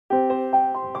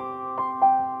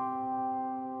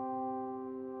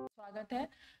स्वागत है।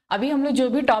 अभी हम लोग जो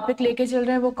भी टॉपिक लेके चल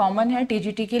रहे हैं वो कॉमन है,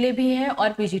 टीजीटी के लिए भी है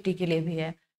और पीजीटी के लिए भी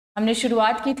है। हमने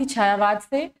शुरुआत की थी छायावाद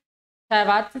से।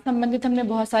 छायावाद से संबंधित हमने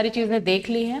बहुत सारी चीज़ें देख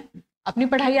ली हैं। अपनी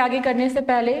पढ़ाई आगे करने से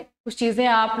पहले कुछ चीज़ें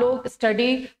आप लोग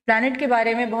स्टडी प्लैनेट के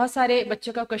बारे में, बहुत सारे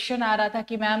बच्चों का क्वेश्चन आ रहा था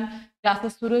कि मैम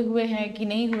क्लासेस शुरू हुए हैं कि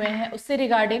नहीं हुए हैं, उससे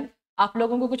रिगार्डिंग आप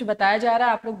लोगों को कुछ बताया जा रहा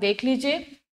है, आप लोग देख लीजिए।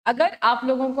 अगर आप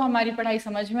लोगों को हमारी पढ़ाई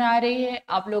समझ में आ रही है,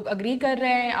 आप लोग अग्री कर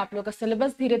रहे हैं, आप लोग का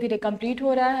सिलेबस धीरे धीरे कंप्लीट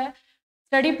हो रहा है,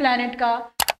 स्टडी प्लैनेट का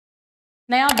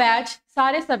नया बैच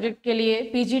सारे सब्जेक्ट के लिए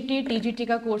पीजीटी टीजीटी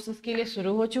का कोर्सेज के लिए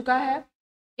शुरू हो चुका है।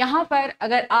 यहाँ पर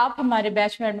अगर आप हमारे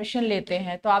बैच में एडमिशन लेते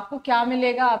हैं तो आपको क्या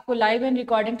मिलेगा, आपको लाइव एंड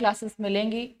रिकॉर्डिंग क्लासेस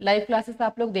मिलेंगी। लाइव क्लासेस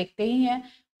आप लोग देखते ही हैं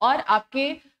और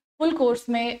आपके फुल कोर्स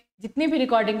में जितनी भी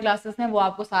रिकॉर्डिंग क्लासेस हैं वो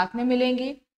आपको साथ में मिलेंगी।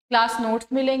 क्लास नोट्स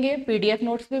मिलेंगे, पीडीएफ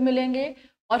नोट्स भी मिलेंगे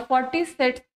और 40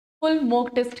 सेट फुल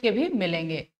मॉक टेस्ट के भी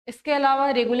मिलेंगे। इसके अलावा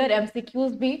रेगुलर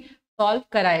एमसीक्यूज भी सॉल्व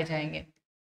कराए जाएंगे।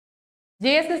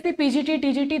 जेएसएससी पीजीटी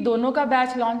टीजीटी दोनों का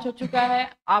बैच लॉन्च हो चुका है।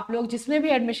 आप लोग जिसमें भी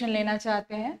एडमिशन लेना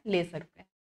चाहते हैं ले सकते हैं।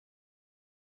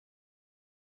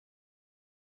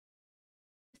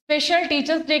 स्पेशल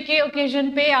टीचर्स डे के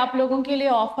ओकेजन पे आप लोगों के लिए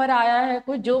ऑफर आया है।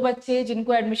 कुछ जो बच्चे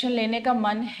जिनको एडमिशन लेने का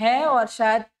मन है और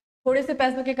शायद थोड़े से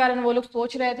पैसों के कारण वो लोग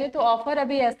सोच रहे थे, तो ऑफर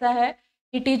अभी ऐसा है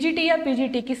कि टीजीटी या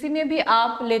पीजीटी किसी में भी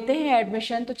आप लेते हैं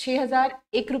एडमिशन तो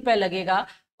 6001 रुपये लगेगा।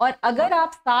 और अगर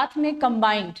आप साथ में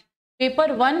कंबाइंड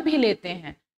पेपर 1 भी लेते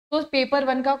हैं तो पेपर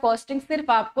 1 का कॉस्टिंग सिर्फ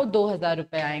आपको 2000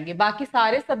 रुपये आएंगे। बाकी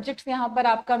सारे सब्जेक्ट्स यहाँ पर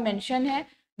आपका मेंशन है।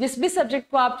 जिस भी सब्जेक्ट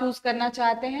को आप चूज करना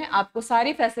चाहते हैं आपको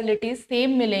सारी फैसिलिटीज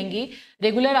सेम मिलेंगी।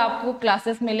 रेगुलर आपको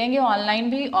क्लासेस मिलेंगे, ऑनलाइन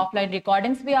भी, ऑफलाइन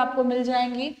रिकॉर्डिंग्स भी आपको मिल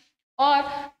जाएंगी और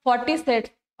 40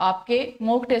 सेट आपके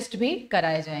मॉक टेस्ट भी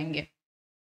कराए जाएंगे।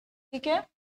 ठीक है,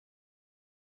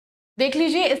 देख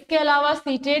लीजिए। इसके अलावा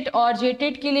सीटेट और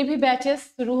जेटेट के लिए भी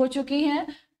बैचेस शुरू हो चुकी हैं।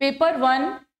 पेपर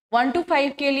 1 to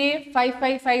 5 के लिए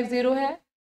 5550 है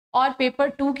और पेपर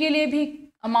 2 के लिए भी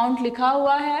अमाउंट लिखा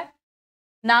हुआ है।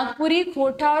 नागपुरी,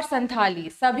 खोटा और संथाली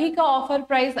सभी का ऑफर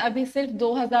प्राइस अभी सिर्फ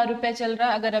 2000 रुपये चल रहा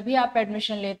है। अगर अभी आप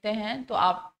एडमिशन लेते हैं तो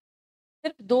आप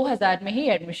सिर्फ 2000 में ही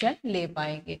एडमिशन ले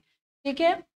पाएंगे। ठीक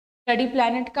है, स्टडी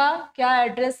प्लैनेट का क्या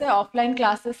एड्रेस है? ऑफलाइन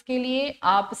क्लासेस के लिए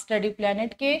आप स्टडी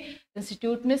प्लैनेट के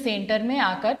इंस्टीट्यूट में, सेंटर में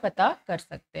आकर पता कर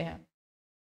सकते हैं।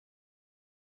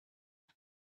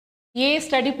 ये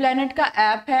स्टडी प्लैनेट का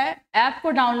ऐप है। ऐप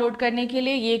को डाउनलोड करने के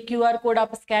लिए ये QR कोड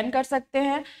आप स्कैन कर सकते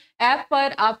हैं। ऐप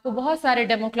पर आपको बहुत सारे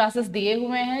डेमो क्लासेस दिए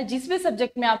हुए हैं। जिस भी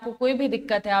सब्जेक्ट में आपको कोई भी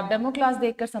दिक्कत है आप डेमो क्लास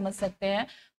देखकर समझ सकते हैं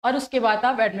और उसके बाद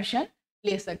आप एडमिशन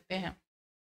ले सकते हैं।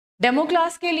 डेमो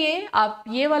क्लास के लिए आप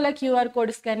ये वाला QR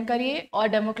कोड स्कैन करिए और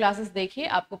डेमो क्लासेस देखिए।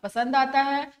 आपको पसंद आता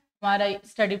है हमारा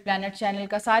स्टडी प्लैनेट चैनल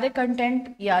का सारे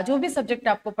कंटेंट या जो भी सब्जेक्ट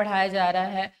आपको पढ़ाया जा रहा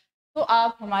है तो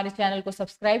आप हमारे चैनल को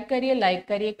सब्सक्राइब करिए, लाइक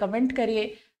करिए, कमेंट करिए।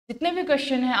 जितने भी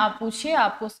क्वेश्चन हैं आप पूछिए,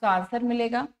 आपको उसका आंसर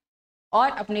मिलेगा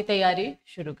और अपनी तैयारी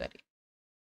शुरू करिए।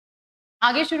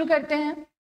 आगे शुरू करते हैं।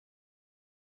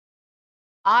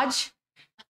 आज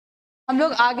हम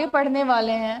लोग आगे पढ़ने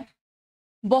वाले हैं।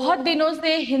 बहुत दिनों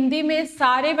से हिंदी में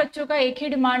सारे बच्चों का एक ही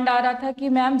डिमांड आ रहा था कि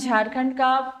मैम झारखंड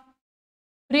का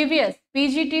प्रीवियस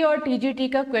पीजीटी और टीजीटी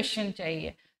का क्वेश्चन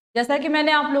चाहिए। जैसा कि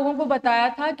मैंने आप लोगों को बताया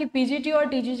था कि पीजीटी और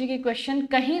टीजीटी के क्वेश्चन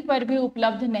कहीं पर भी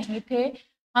उपलब्ध नहीं थे।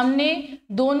 हमने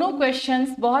दोनों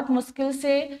क्वेश्चंस बहुत मुश्किल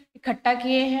से इकट्ठा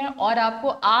किए हैं और आपको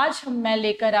आज मैं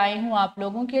लेकर आई हूं आप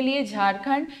लोगों के लिए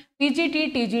Jharkhand PGT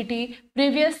TGT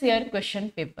previous year question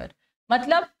paper.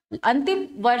 मतलब अंतिम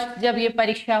वर्ष जब ये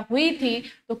परीक्षा हुई थी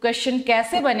तो क्वेश्चन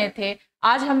कैसे बने थे,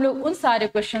 आज हम लोग उन सारे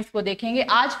क्वेश्चंस को देखेंगे।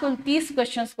 आज कुल 30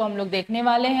 क्वेश्चंस को हम लोग देखने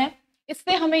वाले हैं।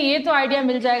 इससे हमें ये तो आइडिया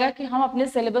मिल जाएगा कि हम अपने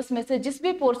सिलेबस में से जिस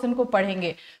भी पोर्शन को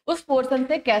पढ़ेंगे उस पोर्शन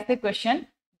से कैसे क्वेश्चन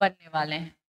बनने वाले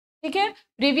हैं। ठीक है,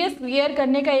 प्रीवियस ईयर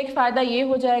करने का एक फायदा ये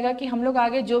हो जाएगा कि हम लोग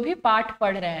आगे जो भी पार्ट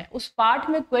पढ़ रहे हैं उस पार्ट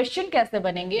में क्वेश्चन कैसे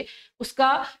बनेंगे,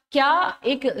 उसका क्या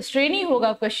एक श्रेणी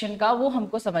होगा क्वेश्चन का, वो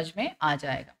हमको समझ में आ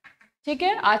जाएगा। ठीक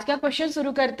है, आज का क्वेश्चन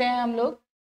शुरू करते हैं हम लोग।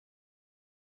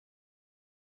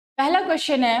 पहला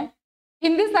क्वेश्चन है,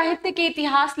 हिंदी साहित्य के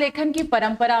इतिहास लेखन की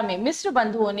परंपरा में मिश्र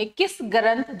बंधुओं ने किस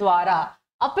ग्रंथ द्वारा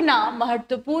अपना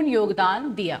महत्वपूर्ण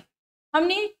योगदान दिया?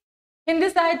 हमने हिंदी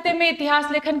साहित्य में इतिहास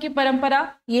लेखन की परंपरा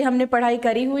ये हमने पढ़ाई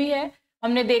करी हुई है।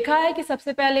 हमने देखा है कि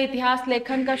सबसे पहले इतिहास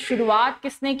लेखन का शुरुआत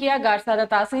किसने किया? गारसा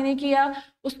दत्तासी ने किया।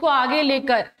 उसको आगे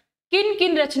लेकर किन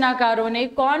किन रचनाकारों ने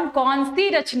कौन कौन सी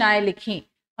रचनाएं लिखी,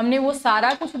 हमने वो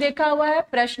सारा कुछ देखा हुआ है।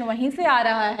 प्रश्न वहीं से आ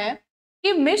रहा है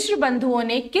कि मिश्र बंधुओं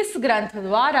ने किस ग्रंथ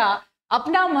द्वारा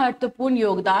अपना महत्वपूर्ण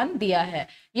योगदान दिया है।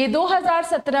 ये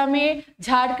 2017 में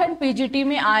झारखंड पीजीटी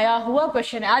में आया हुआ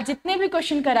क्वेश्चन है। आज जितने भी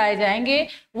क्वेश्चन कराए जाएंगे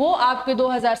वो आपके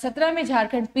 2017 में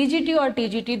झारखंड पीजीटी और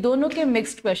टीजीटी दोनों के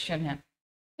मिक्स्ड क्वेश्चन हैं।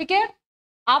 ठीक है,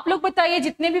 आप लोग बताइए,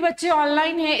 जितने भी बच्चे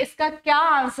ऑनलाइन हैं, इसका क्या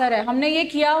आंसर है? हमने ये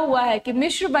किया हुआ है कि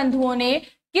मिश्र बंधुओं ने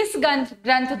किस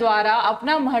ग्रंथ द्वारा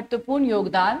अपना महत्वपूर्ण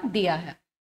योगदान दिया है?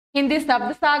 हिंदी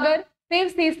शब्द सागर, शिव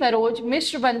सी सरोज,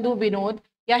 मिश्र बंधु विनोद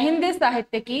या हिंदी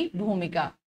साहित्य की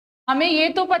भूमिका? हमें ये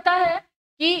तो पता है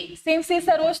कि शिव सी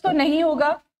सरोज तो नहीं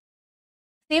होगा।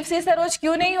 शिव सी सरोज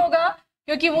क्यों नहीं होगा?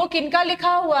 क्योंकि वो किनका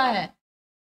लिखा हुआ है?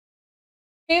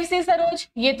 शिव सी सरोज,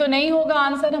 ये तो नहीं होगा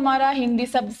आंसर हमारा। हिंदी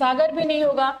शब्द सागर भी नहीं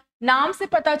होगा। नाम से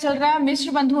पता चल रहा है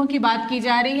मिश्र बंधुओं की बात की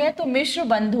जा रही है, तो मिश्र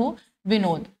बंधु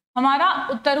विनोद हमारा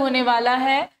उत्तर होने वाला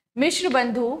है। मिश्र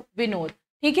बंधु विनोद,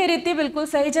 ठीक है रीति, बिल्कुल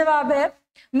सही जवाब है।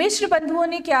 मिश्र बंधुओं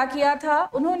ने क्या किया था?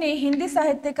 उन्होंने हिंदी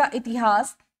साहित्य का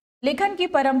इतिहास लेखन की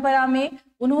परंपरा में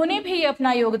उन्होंने भी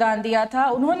अपना योगदान दिया था।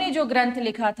 उन्होंने जो ग्रंथ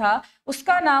लिखा था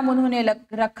उसका नाम उन्होंने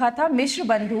रखा था मिश्र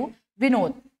बंधु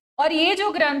विनोद। और ये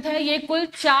जो ग्रंथ है ये कुल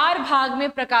 4 भाग में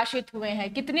प्रकाशित हुए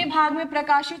हैं। कितने भाग में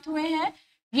प्रकाशित हुए हैं?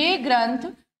 ये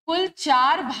ग्रंथ कुल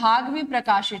 4 भाग में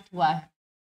प्रकाशित हुआ है।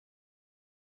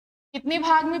 कितने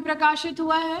भाग में प्रकाशित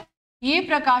हुआ है? ये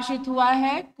प्रकाशित हुआ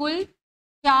है कुल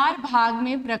 4 भाग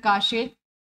में प्रकाशित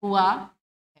हुआ है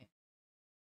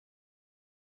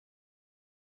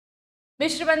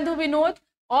मिश्र बंधु विनोद।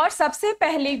 और सबसे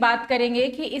पहले बात करेंगे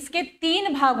कि इसके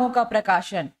 3 भागों का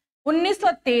प्रकाशन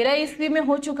 1913 ईस्वी में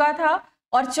हो चुका था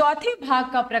और चौथे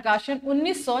भाग का प्रकाशन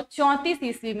 1934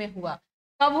 ईस्वी में हुआ।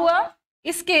 कब हुआ?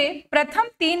 इसके प्रथम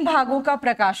 3 भागों का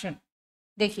प्रकाशन,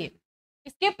 देखिए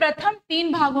इसके प्रथम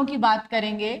 3 भागों की बात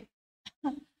करेंगे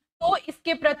तो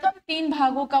इसके प्रथम 3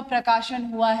 भागों का प्रकाशन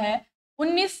हुआ है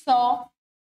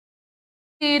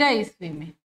 1913 ईस्वी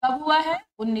में। कब हुआ है?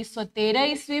 1913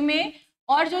 ईस्वी में।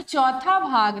 और जो चौथा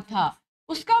भाग था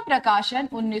उसका प्रकाशन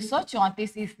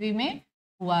 1934 ईस्वी में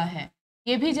हुआ है।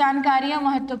 ये भी जानकारियां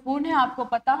महत्वपूर्ण है, आपको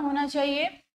पता होना चाहिए।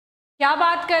 क्या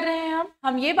बात कर रहे हैं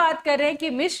हम ये बात कर रहे हैं कि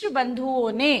मिश्र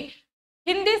बंधुओं ने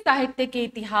हिंदी साहित्य के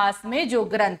इतिहास में जो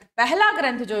ग्रंथ, पहला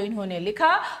ग्रंथ जो इन्होंने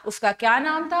लिखा उसका क्या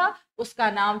नाम था?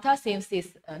 उसका नाम था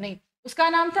उसका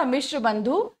नाम था मिश्र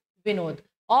बंधु विनोद।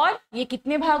 और ये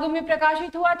कितने भागों में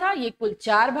प्रकाशित हुआ था? ये कुल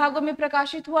 4 भागों में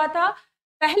प्रकाशित हुआ था।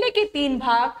 पहले के 3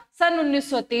 भाग सन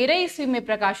 1913 ईस्वी में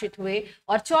प्रकाशित हुए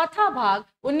और चौथा भाग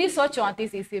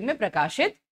 1934 ईस्वी में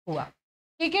प्रकाशित हुआ।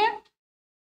 ठीक है,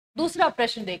 दूसरा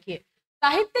प्रश्न देखिए,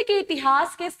 साहित्य के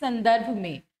इतिहास के संदर्भ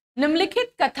में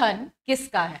निम्नलिखित कथन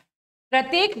किसका है?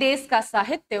 प्रत्येक देश का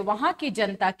साहित्य वहां की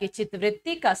जनता की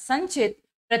चित्तवृत्ति का संचित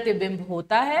प्रतिबिंब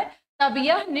होता है, तब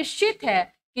यह निश्चित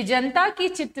है कि जनता की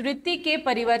चित्तवृत्ति के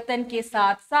परिवर्तन के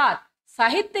साथ साथ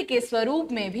साहित्य के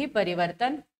स्वरूप में भी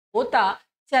परिवर्तन होता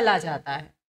चला जाता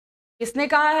है। किसने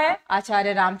कहा है?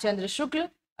 आचार्य रामचंद्र शुक्ल,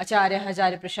 आचार्य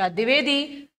हजारी प्रसाद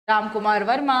द्विवेदी, राम कुमार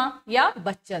वर्मा या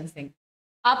बच्चन सिंह?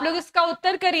 आप लोग इसका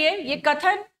उत्तर करिए। ये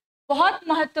कथन बहुत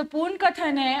महत्वपूर्ण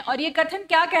कथन है। और ये कथन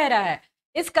क्या कह रहा है?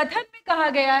 इस कथन में कहा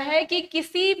गया है कि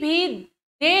किसी भी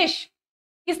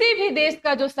देश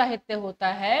का जो साहित्य होता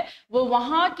है वो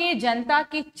वहां के जनता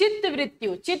की चित्त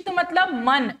वृत्ति, चित्त मतलब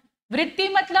मन, वृत्ति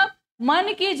मतलब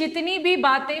मन की जितनी भी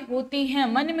बातें होती हैं,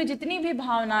 मन में जितनी भी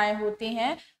भावनाएं होती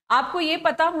हैं, आपको ये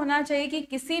पता होना चाहिए कि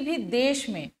किसी भी देश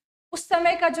में उस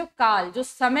समय का जो काल, जो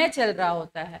समय चल रहा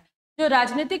होता है, जो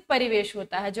राजनीतिक परिवेश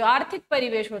होता है, जो आर्थिक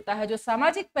परिवेश होता है, जो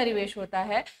सामाजिक परिवेश होता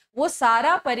है, वो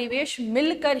सारा परिवेश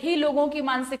मिलकर ही लोगों की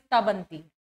मानसिकता बनती है।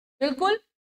 बिल्कुल,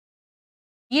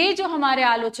 ये जो हमारे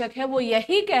आलोचक है वो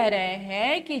यही कह रहे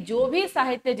हैं कि जो भी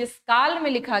साहित्य जिस काल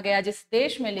में लिखा गया, जिस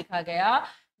देश में लिखा गया,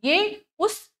 ये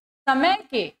उस समय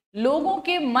के लोगों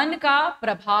के मन का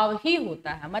प्रभाव ही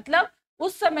होता है। मतलब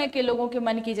उस समय के लोगों के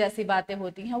मन की जैसी बातें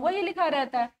होती हैं वही लिखा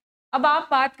रहता है। अब आप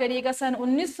बात करिएगा सन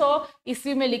 1900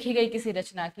 ईस्वी में लिखी गई किसी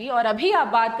रचना की, और अभी आप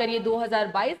बात करिए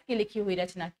 2022 की लिखी हुई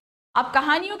रचना की। आप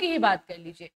कहानियों की ही बात कर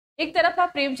लीजिए, एक तरफ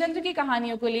आप प्रेमचंद्र की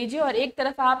कहानियों को लीजिए और एक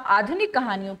तरफ आप आधुनिक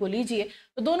कहानियों को लीजिए,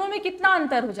 तो दोनों में कितना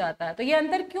अंतर हो जाता है। तो ये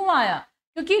अंतर क्यों आया?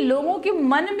 क्योंकि लोगों के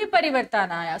मन में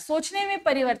परिवर्तन आया, सोचने में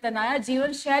परिवर्तन आया,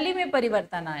 जीवन शैली में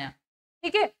परिवर्तन आया।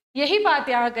 ठीक है, यही बात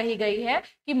यहाँ कही गई है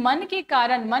कि मन के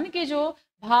कारण, मन के जो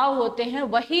भाव होते हैं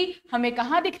वही हमें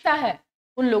कहाँ दिखता है?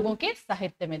 उन लोगों के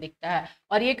साहित्य में दिखता है।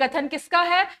 और ये कथन किसका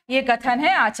है? ये कथन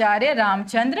है आचार्य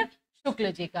रामचंद्र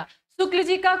शुक्ल जी का। शुक्ल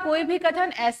जी का कोई भी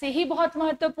कथन ऐसे ही बहुत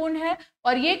महत्वपूर्ण है।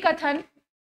 और ये कथन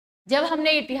जब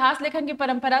हमने इतिहास लेखन की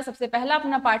परंपरा सबसे पहला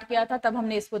अपना पाठ किया था तब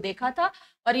हमने इसको देखा था,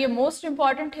 और ये मोस्ट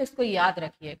इंपॉर्टेंट है, इसको याद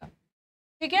रखिएगा।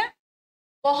 ठीक है,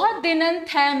 बहुत दिनन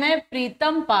थे मैं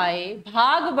प्रीतम पाए,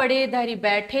 भाग बड़े धरि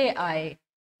बैठे आए,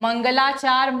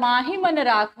 मंगलाचार माही मन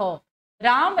राखो,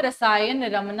 राम रसायन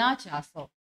रमना चासो।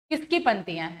 किसकी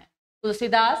पंक्तियां हैं?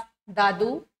 तुलसीदास,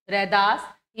 दादू,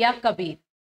 रैदास या कबीर?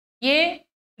 ये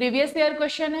प्रीवियस ईयर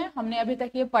क्वेश्चन है, हमने अभी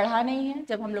तक ये पढ़ा नहीं है।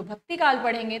 जब हम लोग भक्ति काल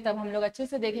पढ़ेंगे तब हम लोग अच्छे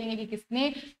से देखेंगे कि किसने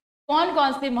कौन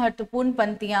कौन सी महत्वपूर्ण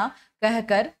पंक्तियां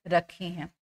कहकर रखी हैं।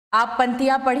 आप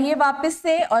पंक्तियां पढ़िए वापस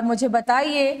से और मुझे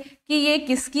बताइए कि ये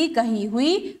किसकी कही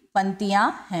हुई पंक्तियां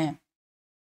हैं।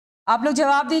 आप लोग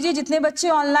जवाब दीजिए जितने बच्चे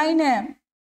ऑनलाइन हैं।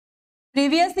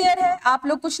 प्रीवियस ईयर है, आप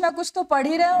लोग कुछ ना कुछ तो पढ़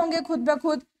ही रहे होंगे खुद ब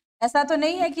खुद, ऐसा तो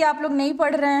नहीं है कि आप लोग नहीं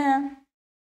पढ़ रहे हैं।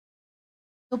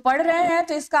 तो पढ़ रहे हैं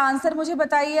तो इसका आंसर मुझे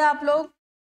बताइए आप लोग,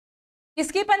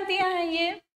 किसकी पंक्तियां हैं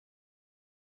ये?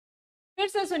 फिर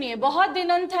से सुनिए। बहुत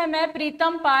दिनंत है मैं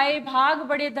प्रीतम पाए, भाग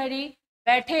बड़े धरी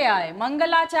बैठे आए,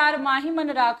 मंगलाचार माही मन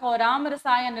राखो, राम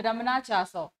रसायन रमना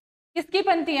चासो। किसकी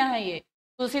पंक्तियां हैं ये?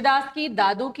 तुलसीदास की,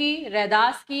 दादू की,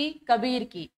 रैदास की, कबीर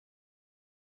की?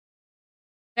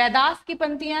 रैदास की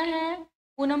पंक्तियां हैं।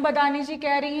 पूनम बदानी जी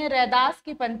कह रही हैं रैदास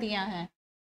की पंक्तियां हैं।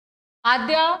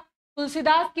 आद्या,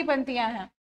 तुलसीदास की पंक्तियां हैं।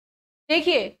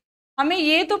 देखिए, हमें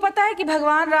ये तो पता है कि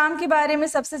भगवान राम के बारे में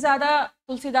सबसे ज्यादा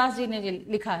तुलसीदास जी ने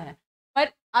लिखा है,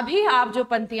 पर अभी आप जो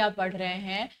पंक्तियां पढ़ रहे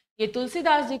हैं ये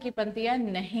तुलसीदास जी की पंक्तियां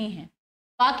नहीं हैं।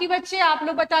 बाकी बच्चे आप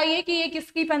लोग बताइए कि ये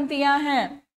किसकी पंक्तियां हैं।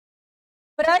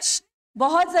 प्रश्न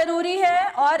बहुत जरूरी है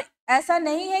और ऐसा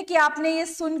नहीं है कि आपने ये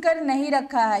सुनकर नहीं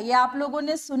रखा है, ये आप लोगों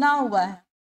ने सुना हुआ है।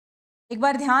 एक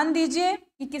बार ध्यान दीजिए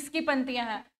कि किसकी पंक्तियां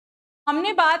हैं।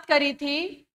 हमने बात करी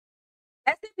थी,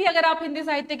 ऐसे भी अगर आप हिंदी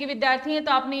साहित्य के विद्यार्थी हैं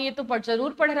तो आपने ये तो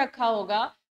जरूर पढ़ रखा होगा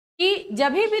कि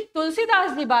जब भी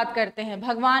तुलसीदास जी बात करते हैं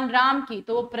भगवान राम की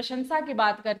तो वो प्रशंसा की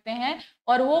बात करते हैं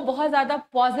और वो बहुत ज्यादा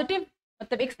पॉजिटिव,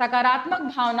 मतलब एक सकारात्मक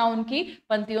भावना उनकी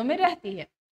पंक्तियों में रहती है।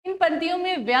 इन पंक्तियों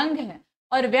में व्यंग है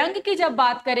और व्यंग की जब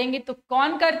बात करेंगे तो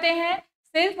कौन करते हैं?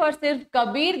 सिर्फ और सिर्फ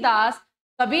कबीरदास।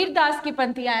 कबीरदास की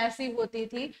पंक्तियां ऐसी होती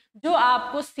थी जो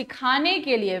आपको सिखाने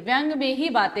के लिए व्यंग में ही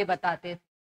बातें बताते थे।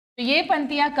 तो ये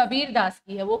पंक्तियां कबीरदास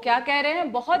की है। वो क्या कह रहे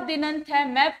हैं? बहुत दिनंत है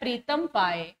मैं प्रीतम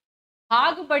पाए,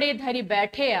 भाग बड़े धरी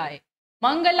बैठे आए,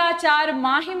 मंगलाचार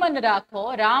माही मन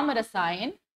राखो, राम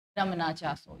रसायन रमना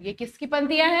चासो। ये किसकी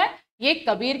पंक्तियां हैं? ये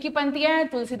कबीर की पंक्तियां हैं,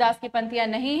 तुलसीदास की पंक्तियां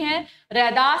नहीं हैं।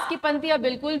 रैदास की पंक्तियां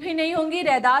बिल्कुल भी नहीं होंगी।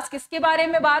 रैदास किसके बारे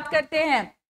में बात करते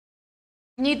हैं?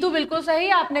 नीतू बिल्कुल सही,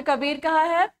 आपने कबीर कहा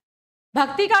है।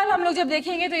 भक्ति काल हम लोग जब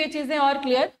देखेंगे तो ये चीजें और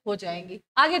क्लियर हो जाएंगी।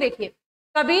 आगे देखिए,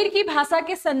 कबीर की भाषा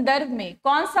के संदर्भ में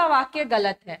कौन सा वाक्य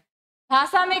गलत है?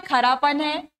 भाषा में खरापन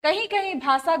है, कहीं कहीं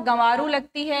भाषा गंवारू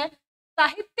लगती है,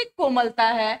 साहित्यिक कोमलता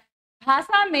है,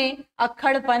 भाषा में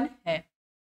अक्खड़पन है।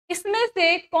 इसमें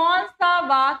से कौन सा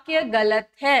वाक्य गलत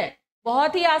है?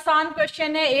 बहुत ही आसान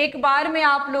क्वेश्चन है, एक बार में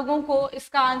आप लोगों को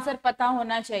इसका आंसर पता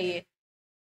होना चाहिए।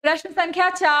 प्रश्न संख्या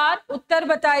 4, उत्तर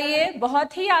बताइए।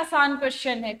 बहुत ही आसान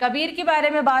क्वेश्चन है, कबीर के बारे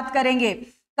में बात करेंगे।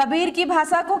 कबीर की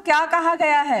भाषा को क्या कहा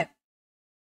गया है?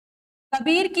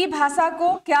 कबीर की भाषा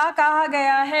को क्या कहा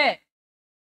गया है?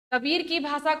 कबीर की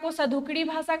भाषा को सधुकड़ी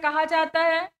भाषा कहा जाता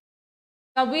है।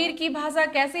 कबीर की भाषा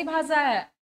कैसी भाषा है?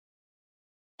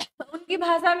 उनकी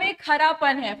भाषा में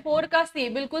खरापन है। 4 का C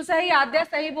बिल्कुल सही, आद्या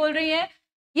सही बोल रही है।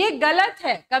 ये गलत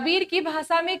है, कबीर की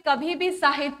भाषा में कभी भी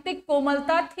साहित्यिक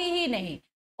कोमलता थी ही नहीं।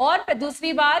 और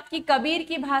दूसरी बात कि कबीर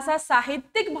की भाषा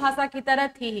साहित्यिक भाषा की तरह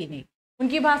थी ही नहीं,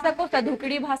 उनकी भाषा को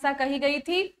सधुकड़ी भाषा कही गई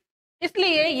थी।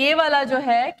 इसलिए ये वाला जो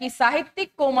है कि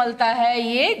साहित्यिक कोमलता है,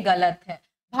 ये गलत है।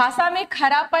 भाषा में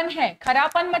खरापन है।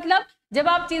 खरापन मतलब जब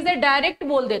आप चीजें डायरेक्ट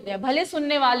बोल देते हैं, भले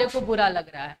सुनने वाले को बुरा लग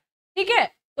रहा है, ठीक है,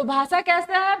 तो भाषा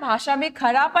कैसा है? भाषा में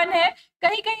खरापन है।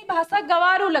 कहीं कहीं भाषा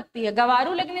गंवारू लगती है।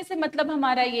 गंवारू लगने से मतलब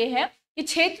हमारा ये है कि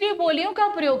क्षेत्रीय बोलियों का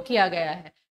प्रयोग किया गया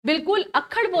है, बिल्कुल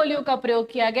अक्खड़ बोलियों का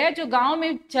प्रयोग किया गया है। जो गांव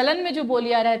में चलन में जो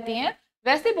बोलियां रहती हैं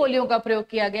वैसी बोलियों का प्रयोग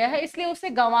किया गया है, इसलिए उसे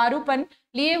गंवारूपन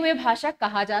लिए हुए भाषा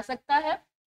कहा जा सकता है।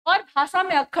 और भाषा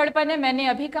में अक्खड़पन है, मैंने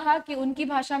अभी कहा कि उनकी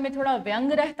भाषा में थोड़ा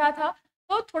व्यंग रहता था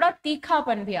तो थोड़ा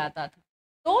तीखापन भी आता था,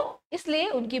 तो इसलिए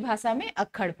उनकी भाषा में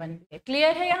अक्खड़पन भी है।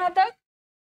 क्लियर है यहां तक?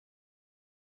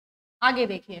 आगे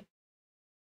देखिए,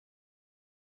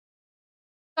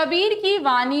 कबीर की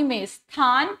वाणी में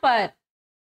स्थान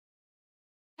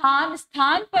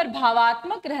पर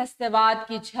भावात्मक रहस्यवाद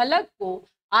की झलक को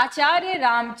आचार्य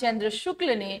रामचंद्र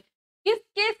शुक्ल ने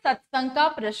किसके सत्संग का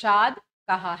प्रसाद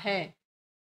कहा है?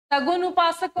 सगुन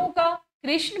उपासकों का,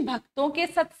 कृष्ण भक्तों के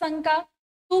सत्संग का,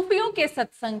 सूफियों के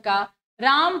सत्संग का,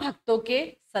 राम भक्तों के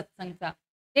सत्संग का?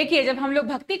 देखिए, जब हम लोग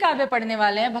भक्ति काव्य पढ़ने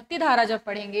वाले हैं, भक्ति धारा जब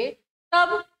पढ़ेंगे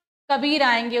तब कबीर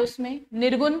आएंगे, उसमें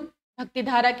निर्गुण भक्ति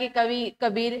धारा के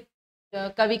कबीर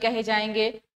कवि कहे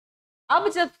जाएंगे। अब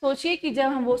जब सोचिए कि जब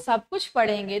हम वो सब कुछ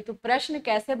पढ़ेंगे तो प्रश्न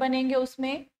कैसे बनेंगे,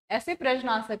 उसमें ऐसे प्रश्न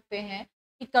आ सकते हैं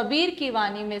कि कबीर की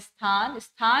वाणी में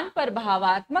स्थान पर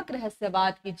भावात्मक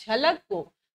रहस्यवाद की झलक को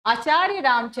आचार्य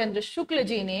रामचंद्र शुक्ल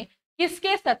जी ने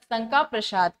किसके सत्संग का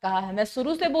प्रसाद कहा है? मैं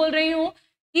शुरू से बोल रही हूँ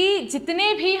कि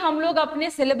जितने भी हम लोग अपने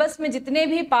सिलेबस में जितने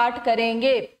भी पाठ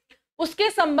करेंगे उसके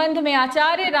संबंध में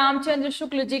आचार्य रामचंद्र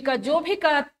शुक्ल जी का जो भी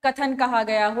कथन कहा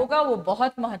गया होगा वो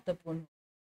बहुत महत्वपूर्ण है।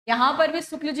 यहाँ पर भी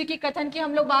शुक्ल जी की कथन की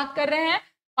हम लोग बात कर रहे हैं।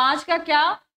 5 का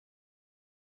क्या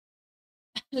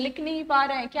लिख नहीं पा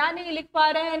रहे हैं, क्या नहीं लिख पा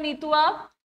रहे हैं नीतू?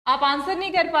 आप आंसर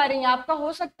नहीं कर पा रही हैं, आपका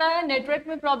हो सकता है नेटवर्क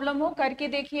में प्रॉब्लम हो, करके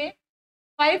देखिए।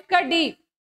 5 का डी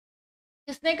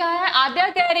किसने कहा है? आद्या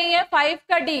कह रही है 5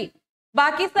 का डी।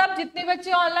 बाकी सब जितने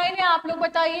बच्चे ऑनलाइन हैं आप लोग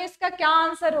बताइए इसका क्या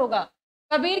आंसर होगा।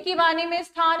 कबीर की वाणी में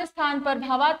स्थान स्थान पर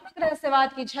भावात्मक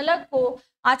रहस्यवाद की झलक को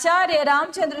आचार्य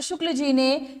रामचंद्र शुक्ल जी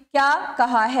ने क्या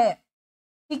कहा है?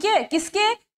 ठीक है,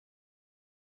 किसके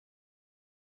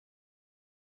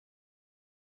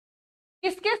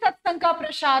किसके सत्संग का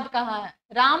प्रसाद कहा है?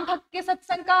 राम भक्त के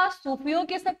सत्संग का, सूफियों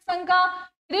के सत्संग का,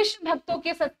 कृष्ण भक्तों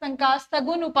के सत्संग का,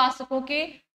 सगुन उपासकों के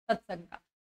सत्संग का?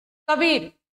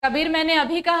 कबीर कबीर मैंने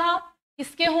अभी कहा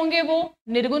किसके होंगे? वो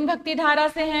निर्गुण भक्ति धारा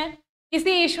से हैं।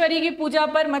 किसी ईश्वरी की पूजा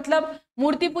पर मतलब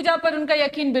मूर्ति पूजा पर उनका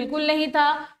यकीन बिल्कुल नहीं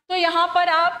था। तो यहाँ पर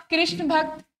आप कृष्ण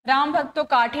भक्त राम भक्त तो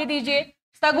काटे दीजिए,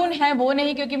 सगुन है वो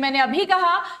नहीं, क्योंकि मैंने अभी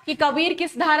कहा कि कबीर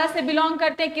किस धारा से बिलोंग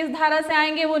करते हैं, किस धारा से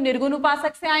आएंगे? वो निर्गुण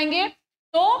उपासक से आएंगे।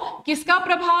 तो किसका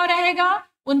प्रभाव रहेगा?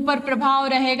 उन पर प्रभाव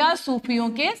रहेगा सूफियों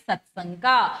के सत्संग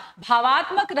का।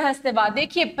 भावात्मक रहस्यवाद,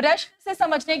 देखिए प्रश्न से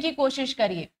समझने की कोशिश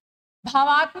करिए।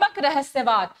 भावात्मक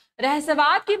रहस्यवाद,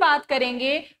 रहस्यवाद की बात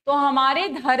करेंगे तो हमारे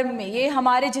धर्म में ये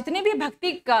हमारे जितने भी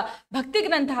भक्ति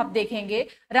ग्रंथ आप देखेंगे,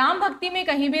 राम भक्ति में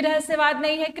कहीं भी रहस्यवाद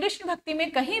नहीं है, कृष्ण भक्ति में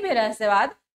कहीं भी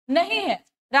रहस्यवाद नहीं है।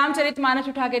 रामचरितमानस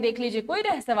उठा के देख लीजिए, कोई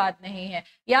रहस्यवाद नहीं है।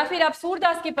 या फिर आप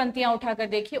सूरदास की पंक्तियां उठाकर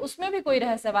देखिए, उसमें भी कोई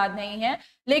रहस्यवाद नहीं है।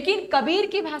 लेकिन कबीर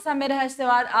की भाषा में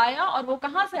रहस्यवाद आया, और वो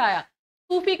कहाँ से आया?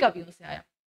 सूफी कवियों से आया।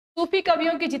 सूफी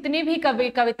कवियों की जितनी भी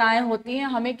कविताएं होती हैं,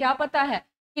 हमें क्या पता है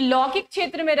कि लौकिक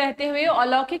क्षेत्र में रहते हुए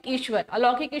अलौकिक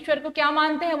ईश्वर को क्या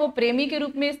मानते हैं? वो प्रेमी के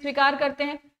रूप में स्वीकार करते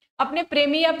हैं, अपने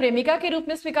प्रेमी या प्रेमिका के रूप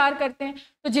में स्वीकार करते हैं।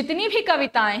 तो जितनी भी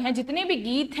कविताएं हैं, जितने भी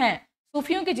गीत हैं,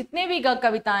 सूफियों के जितने भी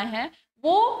कविताएं हैं,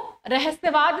 वो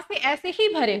रहस्यवाद से ऐसे ही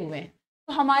भरे हुए हैं।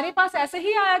 तो हमारे पास ऐसे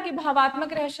ही आया कि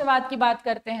भावात्मक रहस्यवाद की बात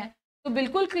करते हैं। तो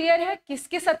बिल्कुल क्लियर है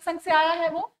किसके सत्संग से आया है?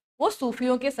 वो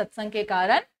सूफियों के सत्संग के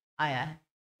कारण आया है।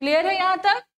 क्लियर है यहाँ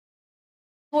तक?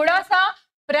 थोड़ा सा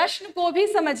प्रश्न को भी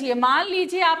समझिए। मान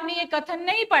लीजिए आपने ये कथन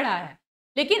नहीं पढ़ा है,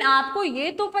 लेकिन आपको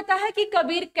ये तो पता है कि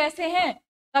कबीर कैसे हैं।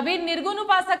 कबीर निर्गुण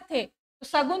उपासक थे, तो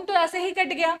सगुन तो ऐसे ही कट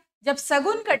गया। जब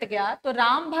सगुन कट गया तो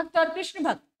राम भक्त और कृष्ण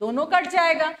भक्त दोनों कट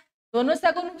जाएगा, दोनों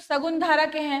सगुन धारा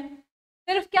के हैं।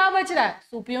 सिर्फ क्या बच रहा है?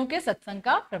 सूफियों के सत्संग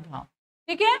का प्रभाव।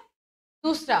 ठीक है।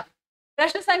 दूसरा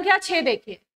प्रश्न संख्या 6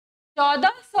 देखिए।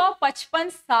 1455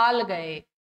 साल गए,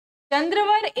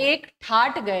 चंद्रवर एक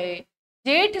ठाट गए,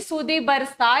 जेठ सुदी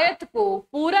बरसायत को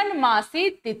पूरन मासी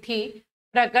तिथि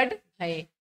प्रकट भये।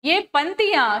 ये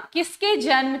पंक्तियां किसके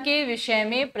जन्म के विषय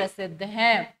में प्रसिद्ध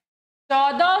हैं?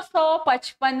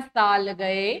 1455 साल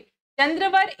गए,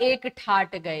 चंद्रवर एक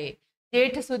ठाट गए,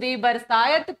 जेठ सुदी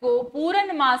बरसायत को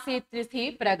पूरन मासी तिथि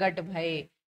प्रकट भये।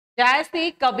 जैसी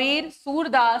कबीर,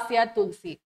 सूरदास या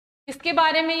तुलसी, किसके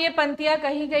बारे में ये पंक्तियां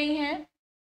कही गई हैं?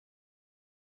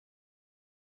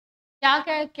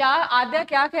 क्या आद्या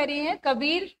क्या कह रही है?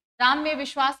 कबीर राम में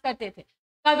विश्वास करते थे।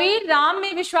 कबीर राम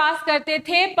में विश्वास करते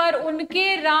थे, पर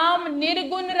उनके राम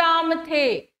निर्गुण राम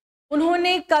थे।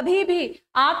 उन्होंने कभी भी,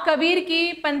 आप कबीर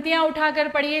की पंक्तियां उठाकर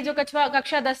पढ़िए जो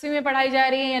कक्षा 10वीं में पढ़ाई जा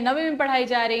रही है या 9वीं में पढ़ाई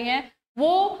जा रही हैं,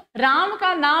 वो राम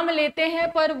का नाम लेते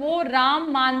हैं, पर वो राम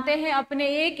मानते हैं अपने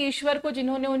एक ईश्वर को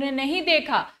जिन्होंने उन्हें नहीं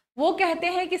देखा। वो कहते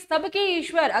हैं कि सबके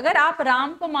ईश्वर, अगर आप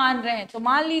राम को मान रहे हैं तो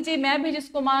मान लीजिए मैं भी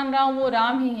जिसको मान रहा हूं वो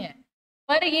राम ही है,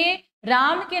 पर ये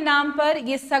राम के नाम पर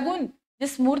ये सगुन,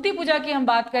 जिस मूर्ति पूजा की हम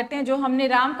बात करते हैं, जो हमने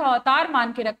राम का अवतार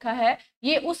मान के रखा है,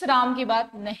 ये उस राम की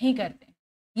बात नहीं करते।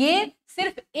 ये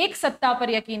सिर्फ एक सत्ता पर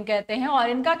यकीन कहते हैं, और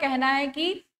इनका कहना है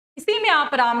कि इसी में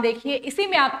आप राम देखिए, इसी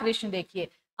में आप कृष्ण देखिए।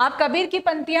 आप कबीर की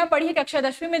पंक्तियां पढ़िए, कक्षा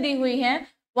 10वीं में दी हुई हैं,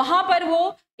 वहां पर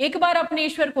वो एक बार अपने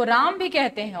ईश्वर को राम भी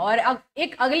कहते हैं और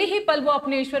एक अगले ही पल वो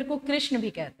अपने ईश्वर को कृष्ण भी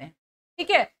कहते हैं।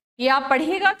 ठीक है, ये आप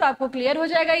पढ़िएगा तो आपको क्लियर हो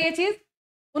जाएगा ये चीज।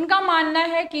 उनका मानना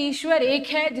है कि ईश्वर एक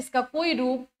है जिसका कोई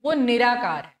रूप, वो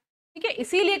निराकार है। ठीक है,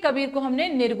 इसीलिए कबीर को हमने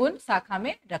निर्गुण शाखा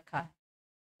में रखा है।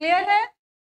 क्लियर है?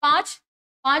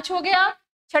 5 हो गया।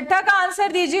 छठा का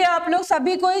आंसर दीजिए आप लोग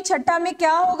सभी कोई। छठा में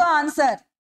क्या होगा आंसर?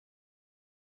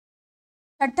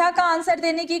 छठा का आंसर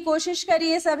देने की कोशिश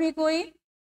करिए सभी कोई।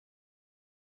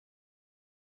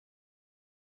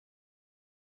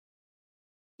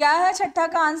 क्या है छठा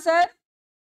का आंसर?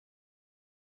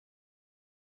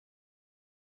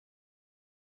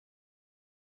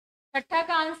 छठा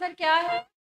का आंसर क्या है?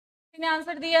 किसने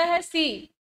आंसर दिया है? सी।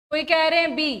 कोई कह रहे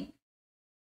हैं बी।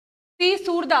 सी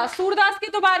सूरदास, सूरदास के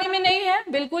तो बारे में नहीं है,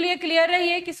 बिल्कुल ये क्लियर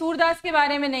रहिए कि सूरदास के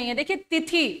बारे में नहीं है। देखिए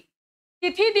तिथि,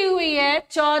 तिथि दी हुई है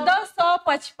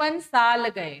 1455 साल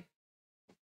गए,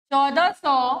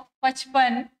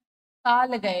 1455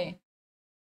 साल गए,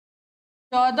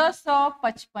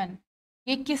 1455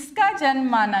 ये किसका जन्म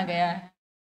माना गया है?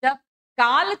 जब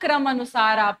काल क्रम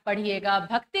अनुसार आप पढ़िएगा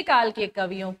भक्ति काल के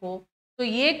कवियों को, तो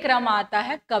ये क्रम आता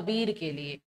है कबीर के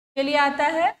लिए आता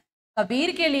है,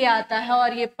 कबीर के लिए आता है।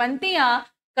 और ये पंक्तियां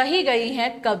कही गई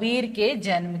हैं कबीर के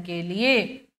जन्म के लिए।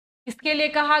 किसके लिए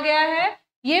कहा गया है?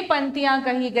 ये पंक्तियां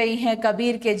कही गई हैं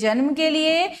कबीर के जन्म के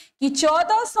लिए कि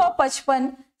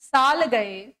 1455 साल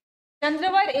गए,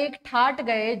 चंद्रवर एक ठाट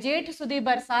गए, जेठ सुदी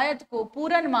बरसायत को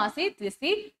पूरनमासी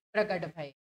तिथि प्रकट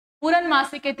भय।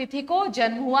 पूरनमासी के तिथि को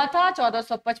जन्म हुआ था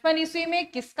 1455 ईस्वी में।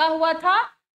 किसका हुआ था?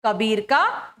 कबीर का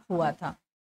हुआ था।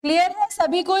 क्लियर है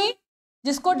सभी कोई?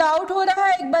 जिसको डाउट हो रहा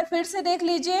है एक बार फिर से देख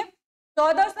लीजिए।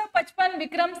 1455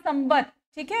 विक्रम संवत,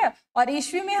 ठीक है, और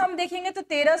ईस्वी में हम देखेंगे तो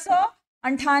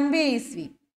 1398 ईस्वी।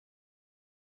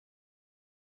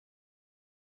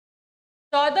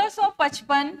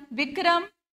 1455 विक्रम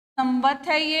संवत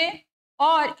है ये,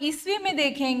 और ईस्वी में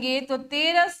देखेंगे तो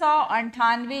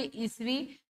 1398 ईस्वी।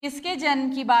 किसके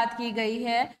जन्म की बात की गई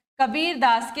है? कबीर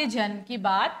दास के जन्म की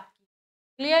बात।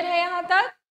 क्लियर है यहाँ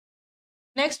तक?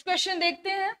 नेक्स्ट क्वेश्चन देखते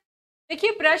हैं।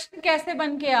 देखिए प्रश्न कैसे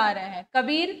बन के आ रहे हैं।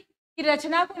 कबीर की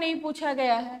रचना को नहीं पूछा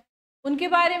गया है, उनके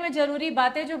बारे में जरूरी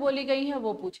बातें जो बोली गई हैं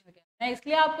वो पूछा गया। मैं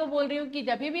इसलिए आपको बोल रही हूँ कि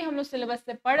जब भी हम लोग सिलेबस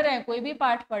से पढ़ रहे हैं, कोई भी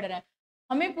पाठ पढ़ रहे हैं,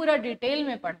 हमें पूरा डिटेल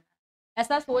में पढ़ना है।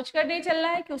 ऐसा सोच कर नहीं चलना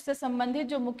है कि उससे संबंधित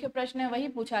जो मुख्य प्रश्न है वही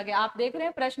पूछा गया। आप देख रहे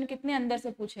हैं प्रश्न कितने अंदर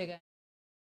से पूछे गए।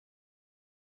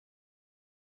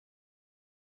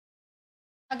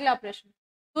 अगला प्रश्न,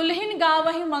 दुल्हिन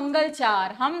गावहि मंगल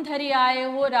चार, हम धरि आए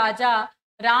हो राजा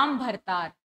राम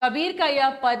भरतार। कबीर का यह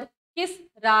पद किस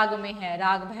राग में है?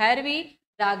 राग भैरवी,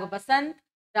 राग बसंत,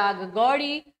 राग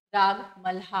गौड़ी, राग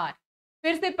मल्हार।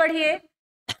 फिर से पढ़िए।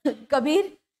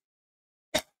 कबीर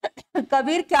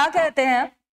कबीर क्या कहते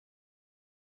हैं?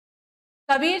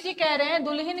 कबीर जी कह रहे हैं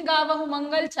दुल्हिन गावहु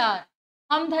मंगल चार,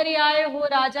 हम धरि आए हो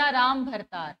राजा राम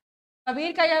भरतार।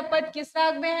 कबीर का यह पद किस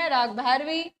राग में है? राग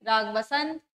भैरवी, राग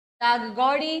बसंत, राग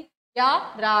गौड़ी या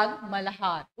राग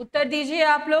मल्हार। उत्तर दीजिए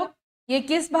आप लोग, ये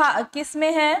किस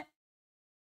में है?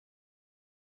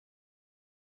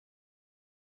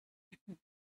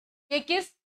 ये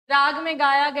किस राग में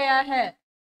गाया गया है?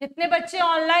 जितने बच्चे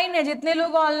ऑनलाइन है, जितने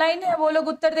लोग ऑनलाइन है वो लोग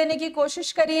उत्तर देने की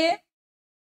कोशिश करिए।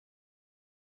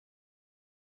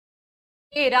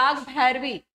 ये राग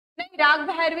भैरवी नहीं, राग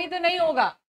भैरवी तो नहीं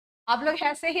होगा। आप लोग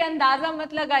ऐसे ही अंदाजा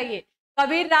मत लगाइए,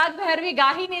 कबीर राग भैरवी गा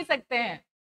ही नहीं सकते हैं।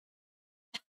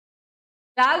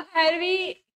 राग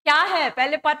भैरवी क्या है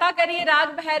पहले पता करिए। राग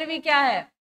भैरवी क्या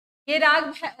है? ये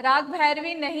राग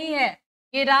भैरवी नहीं है,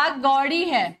 ये राग गौड़ी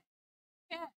है।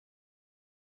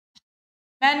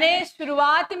 मैंने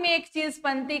शुरुआत में एक चीज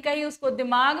पंक्ति कही, उसको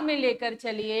दिमाग में लेकर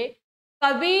चलिए।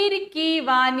 कबीर की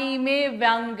वाणी में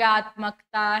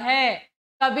व्यंग्यात्मकता है,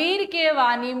 कबीर के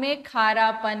वाणी में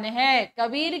खारापन है,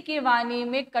 कबीर की वाणी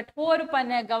में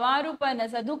कठोरपन है, गंवारूपन है,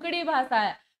 सधुकड़ी भाषा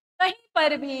है। कहीं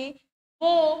पर भी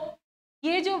वो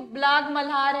ये जो लाग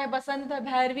मल्हार है, बसंत है,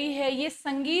 भैरवी है, ये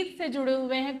संगीत से जुड़े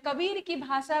हुए हैं। कबीर की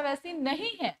भाषा वैसी नहीं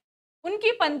है।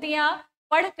 उनकी पंक्तियां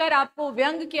पढ़कर आपको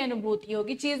व्यंग की अनुभूति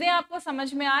होगी, चीजें आपको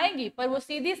समझ में आएगी, पर वो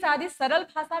सीधी सादी सरल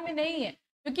भाषा में नहीं है।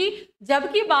 क्योंकि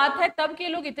जब की बात है तब के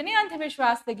लोग इतने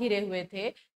अंधविश्वास से घिरे हुए थे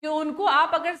कि उनको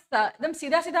आप अगर एकदम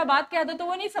सीधा सीधा बात कह दो तो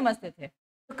वो नहीं समझते थे।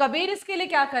 तो कबीर इसके लिए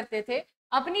क्या करते थे?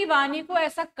 अपनी वाणी को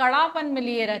ऐसा कड़ापन में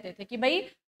लिए रहते थे कि भाई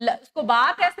उसको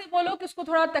बात ऐसे बोलो कि उसको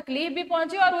थोड़ा तकलीफ भी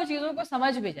पहुंचे और वो चीजों को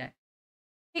समझ भी जाए।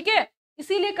 ठीक है,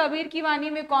 इसीलिए कबीर की वाणी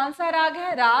में कौन सा राग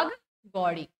है? राग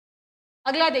गौड़ी।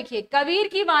 अगला देखिए, कबीर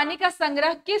की वाणी का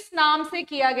संग्रह किस नाम से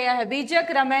किया गया है? बीजक,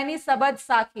 रमैनी, सबद,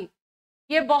 साखी।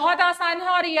 ये बहुत आसान है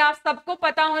और ये आप सबको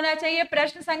पता होना चाहिए।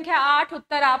 प्रश्न संख्या 8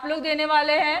 उत्तर आप लोग देने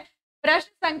वाले हैं।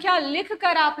 प्रश्न संख्या लिख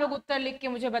कर आप लोग उत्तर लिख के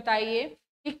मुझे बताइए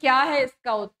कि क्या है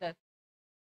इसका उत्तर।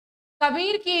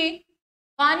 कबीर की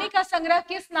वाणी का संग्रह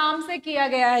किस नाम से किया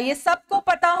गया है? ये सबको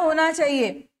पता होना चाहिए,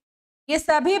 ये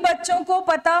सभी बच्चों को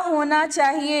पता होना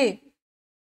चाहिए।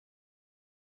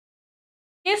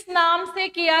 किस नाम से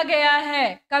किया गया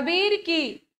है? कबीर की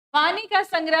वाणी का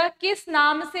संग्रह किस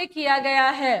नाम से किया गया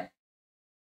है?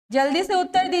 जल्दी से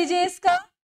उत्तर दीजिए इसका।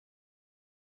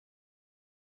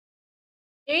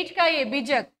 8 का ये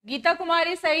बीजक। गीता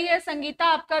कुमारी सही है, संगीता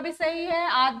आपका भी सही है,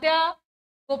 आद्या,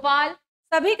 गोपाल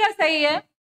सभी का सही है।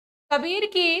 कबीर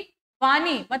की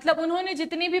वाणी मतलब उन्होंने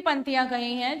जितनी भी पंक्तियां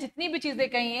कही हैं, जितनी भी चीजें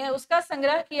कही हैं, उसका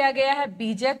संग्रह किया गया है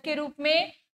बीजक के रूप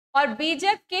में। और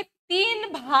बीजक के 3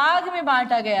 भाग में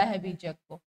बांटा गया है बीजक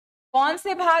को। कौन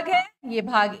से भाग है? ये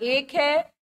भाग 1 है,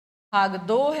 भाग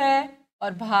 2 है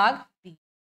और भाग 3।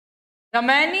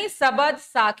 रमैनी, सबद,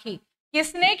 साखी,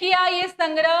 किसने किया ये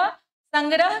संग्रह?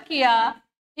 संग्रह किया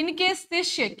इनके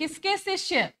शिष्य, किसके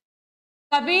शिष्य?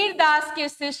 कबीर दास के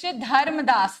शिष्य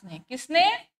धर्मदास ने। किसने?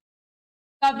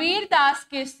 कबीर दास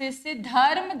के शिष्य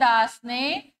धर्मदास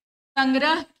ने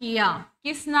संग्रह किया।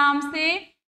 किस नाम से?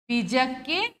 बीजक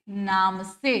के नाम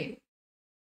से।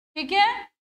 ठीक है,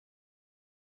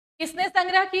 किसने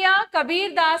संग्रह किया?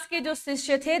 कबीर दास के जो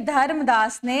शिष्य थे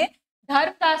धर्मदास ने।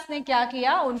 धर्मदास ने क्या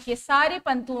किया? उनके सारे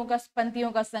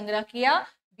पंक्तियों का संग्रह किया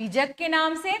बीजक के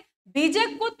नाम से।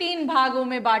 बीजक को 3 भागों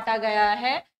में बांटा गया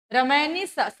है, रमैनी,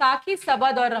 साखी,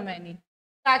 सबद और रमैनी।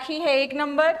 साखी है 1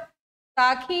 नंबर,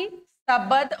 साखी,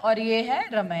 सबद और ये है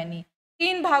रमैनी।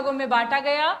 3 भागों में बांटा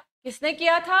गया। किसने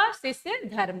किया था? शिष्य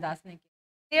धर्मदास ने किया।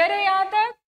 क्लियर है यहां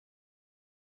तक?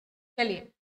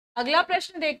 चलिए अगला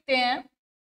प्रश्न देखते हैं।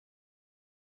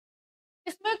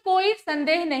 इसमें कोई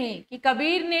संदेह नहीं कि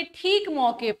कबीर ने ठीक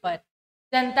मौके पर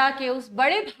जनता के उस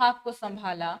बड़े भाग को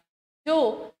संभाला जो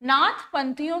नाथ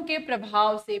पंथियों के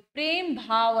प्रभाव से प्रेम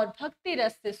भाव और भक्ति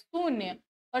रस से शून्य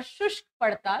और शुष्क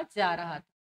पड़ता जा रहा था।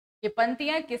 ये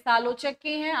पंक्तियां किस आलोचक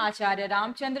की हैं? आचार्य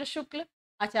रामचंद्र शुक्ल,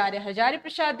 आचार्य हजारी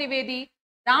प्रसाद द्विवेदी,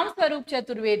 राम स्वरूप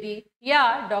चतुर्वेदी या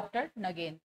डॉक्टर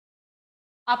नगेंद्र।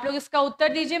 आप लोग इसका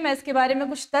उत्तर दीजिए। मैं इसके बारे में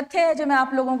कुछ तथ्य है जो मैं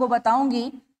आप लोगों को बताऊंगी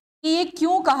कि ये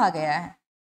क्यों कहा गया है।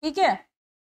 ठीक है,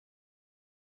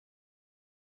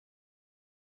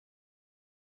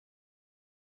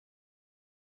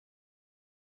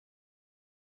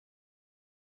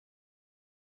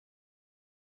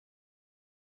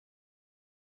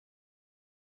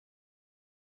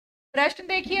 प्रश्न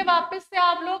देखिए वापस से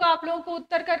आप लोगों को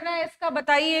उत्तर करना है इसका।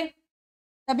 बताइए,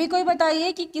 सभी कोई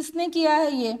बताइए कि किसने किया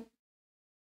है ये।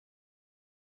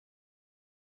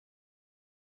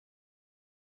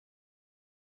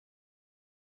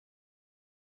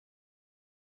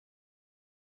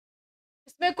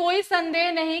 इसमें कोई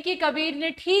संदेह नहीं कि कबीर ने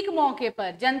ठीक मौके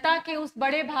पर जनता के उस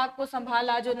बड़े भाग को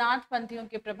संभाला जो नाथ पंथियों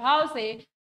के प्रभाव से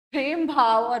प्रेम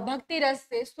भाव और भक्ति रस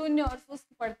से शून्य और सुस्त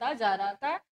पड़ता जा रहा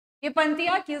था। ये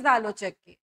पंक्तियां किस आलोचक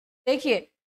की? देखिए,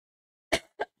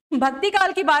 भक्ति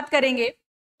काल की बात करेंगे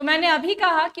तो मैंने अभी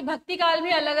कहा कि भक्ति काल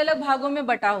भी अलग अलग भागों में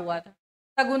बटा हुआ था।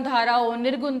 सगुण धारा हो,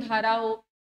 निर्गुण धारा हो,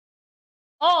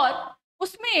 और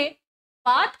उसमें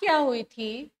बात क्या हुई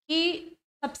थी कि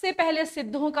सबसे पहले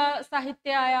सिद्धों का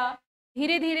साहित्य आया,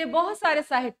 धीरे धीरे बहुत सारे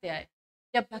साहित्य आए।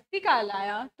 जब भक्ति काल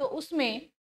आया तो उसमें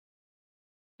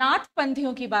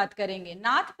नाथपंथियों की बात करेंगे।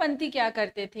 नाथपंथी क्या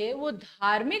करते थे? वो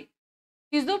धार्मिक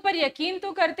चीजों पर यकीन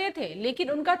तो करते थे लेकिन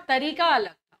उनका तरीका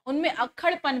अलग था, उनमें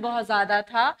अक्खड़पन बहुत ज्यादा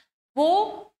था, वो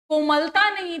कोमलता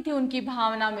नहीं थी उनकी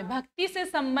भावना में। भक्ति से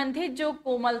संबंधित जो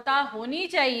कोमलता होनी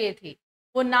चाहिए थी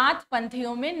वो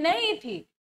नाथपंथियों में नहीं थी।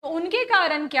 तो उनके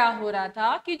कारण क्या हो रहा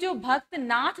था कि जो भक्त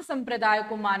नाथ संप्रदाय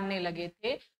को मानने लगे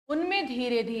थे उनमें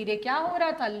धीरे धीरे क्या हो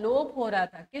रहा था? लोप हो रहा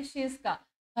था। किस चीज का?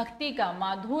 भक्ति का,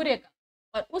 माधुर्य का।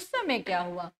 और उस समय क्या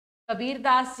हुआ?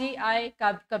 कबीरदास जी आए,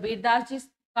 कबीरदास जी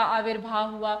का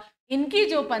आविर्भाव हुआ। इनकी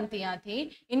जो पंक्तियां थी,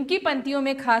 इनकी पंक्तियों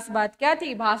में खास बात क्या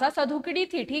थी? भाषा सधुकड़ी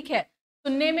थी, ठीक है,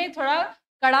 सुनने में थोड़ा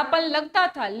कड़ापन लगता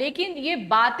था, लेकिन ये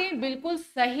बातें बिल्कुल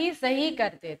सही सही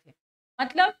करते थे।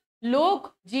 मतलब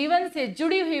लोग जीवन से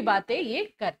जुड़ी हुई बातें ये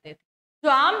करते थे। जो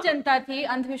आम जनता थी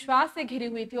अंधविश्वास से घिरी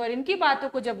हुई थी और इनकी बातों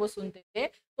को जब वो सुनते थे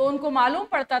तो उनको मालूम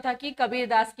पड़ता था कि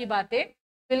कबीरदास की बातें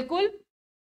बिल्कुल।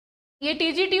 ये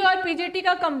टीजीटी और पीजीटी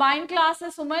का कंबाइंड क्लास है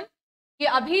सुमन। कि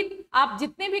अभी आप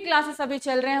जितने भी क्लासेस अभी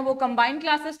चल रहे हैं वो कंबाइंड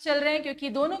क्लासेस चल रहे हैं क्योंकि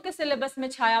दोनों के सिलेबस में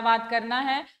छायावाद करना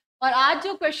है। और आज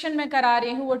जो क्वेश्चन मैं करा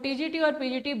रही हूँ वो टीजीटी और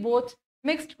पीजीटी बोथ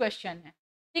मिक्स्ड क्वेश्चन है,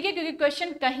 ठीक है, क्योंकि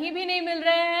क्वेश्चन कहीं भी नहीं मिल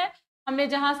रहे हैं। हमने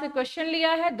जहां से क्वेश्चन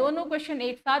लिया है दोनों क्वेश्चन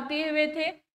एक साथ दिए हुए थे,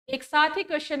 एक साथ ही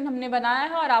क्वेश्चन हमने बनाया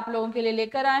है और आप लोगों के लिए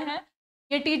लेकर आए हैं।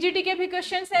 ये टीजीटी के भी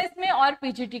क्वेश्चन है इसमें और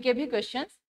पीजीटी के भी क्वेश्चन।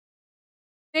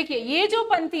 देखिए ये जो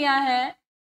पंक्तियां हैं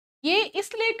ये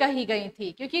इसलिए कही गई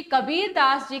थी क्योंकि कबीर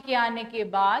दास जी के आने के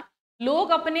बाद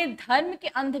लोग अपने धर्म के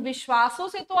अंधविश्वासों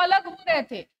से तो अलग हो रहे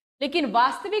थे लेकिन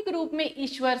वास्तविक रूप में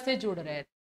ईश्वर से जुड़ रहे थे।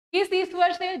 किस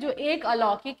ईश्वर से? जो एक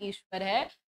अलौकिक ईश्वर है।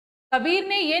 कबीर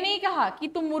ने ये नहीं कहा कि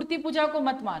तुम मूर्ति पूजा को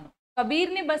मत मानो, कबीर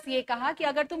ने बस ये कहा कि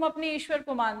अगर तुम अपने ईश्वर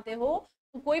को मानते हो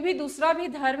तो कोई भी दूसरा भी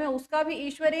धर्म है उसका भी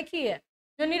ईश्वर एक ही है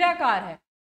जो निराकार है।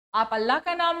 आप अल्लाह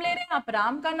का नाम ले रहे हैं, आप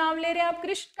राम का नाम ले रहे हैं, आप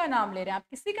कृष्ण का नाम ले रहे हैं, आप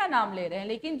किसी का नाम ले रहे हैं,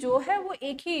 लेकिन जो है वो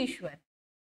एक ही ईश्वर।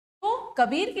 तो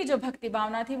कबीर की जो भक्ति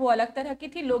भावना थी वो अलग तरह की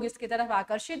थी, लोग इसकी तरफ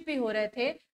आकर्षित भी हो रहे थे।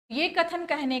 ये कथन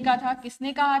कहने का था,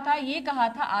 किसने कहा था? ये कहा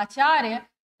था आचार्य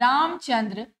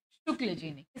रामचंद्र शुक्ल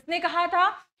जी ने। किसने कहा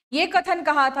था? ये कथन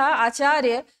कहा था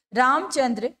आचार्य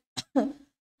रामचंद्र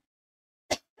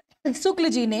शुक्ल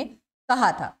जी ने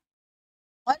कहा था।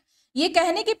 और ये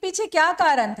कहने के पीछे क्या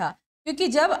कारण था? क्योंकि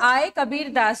जब आए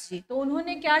कबीरदास जी तो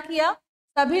उन्होंने क्या किया,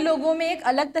 सभी लोगों में एक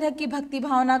अलग तरह की भक्ति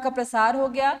भावना का प्रसार हो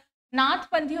गया।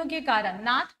 नाथपंथियों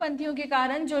के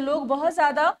कारण जो लोग बहुत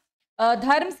ज्यादा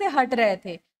धर्म से हट रहे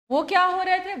थे, वो क्या हो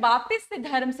रहे थे, वापस से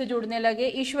धर्म से जुड़ने लगे,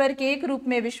 ईश्वर के एक रूप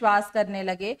में विश्वास करने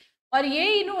लगे। और ये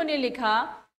इन्होंने लिखा,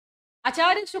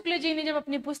 आचार्य शुक्ल जी ने जब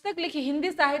अपनी पुस्तक लिखी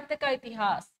हिंदी साहित्य का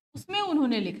इतिहास, उसमें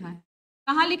उन्होंने लिखा है,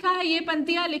 कहाँ लिखा है, ये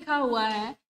पंक्तियां लिखा हुआ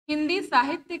है हिंदी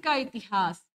साहित्य का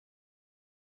इतिहास।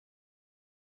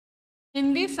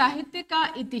 हिंदी साहित्य का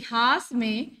इतिहास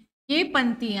में ये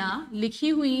पंक्तियां लिखी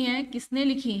हुई हैं। किसने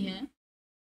लिखी हैं?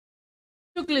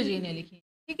 शुक्ल जी ने लिखी।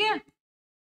 ठीक है,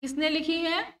 किसने लिखी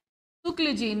है?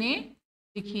 शुक्ल जी ने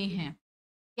लिखी हैं।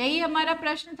 यही हमारा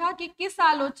प्रश्न था कि किस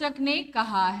आलोचक ने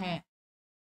कहा है।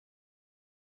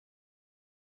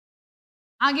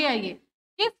 आगे आइए,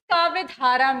 किस काव्य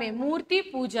धारा में मूर्ति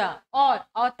पूजा और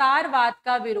अवतारवाद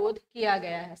का विरोध किया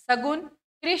गया है? सगुन,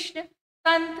 कृष्ण,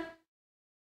 संत,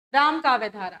 राम काव्य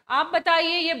धारा। आप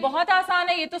बताइए, ये बहुत आसान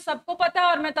है, ये तो सबको पता है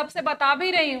और मैं तब से बता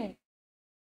भी रही हूं।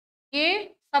 ये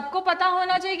सबको पता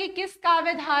होना चाहिए कि किस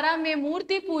काव्य धारा में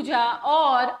मूर्ति पूजा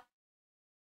और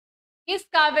किस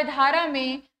काव्य धारा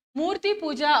में मूर्ति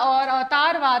पूजा और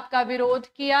अवतारवाद का विरोध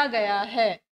किया गया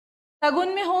है। सगुन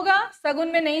में होगा? सगुन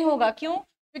में नहीं होगा। क्यों?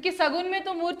 क्योंकि सगुन में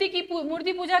तो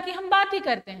मूर्ति पूजा की हम बात ही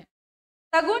करते हैं।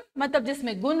 सगुन मतलब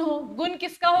जिसमें गुण हो। गुण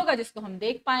किसका होगा? जिसको हम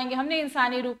देख पाएंगे। हमने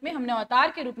इंसानी रूप में, हमने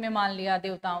अवतार के रूप में मान लिया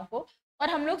देवताओं को, और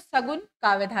हम लोग सगुन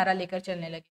काव्य धारा लेकर चलने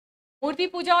लगे। मूर्ति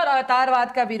पूजा और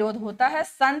अवतारवाद का विरोध होता है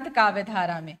संत काव्य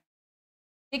धारा में।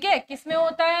 ठीक है, किसमें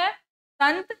होता है?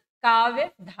 संत काव्य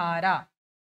धारा।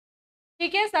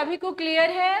 ठीक है, सभी को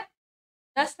क्लियर है?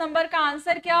 10 नंबर का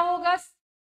आंसर क्या होगा?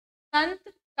 संत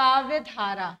काव्य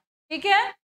धारा। ठीक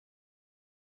है,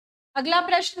 अगला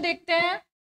प्रश्न देखते हैं।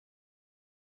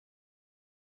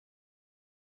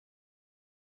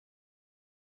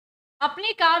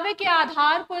 अपने काव्य के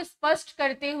आधार को स्पष्ट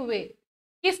करते हुए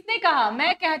किसने कहा,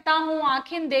 मैं कहता हूं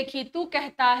आखिन देखी, तू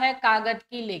कहता है कागज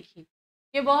की लेखी।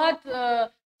 ये बहुत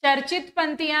चर्चित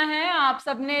पंक्तियां हैं, आप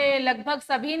सबने, लगभग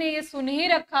सभी ने ये सुन ही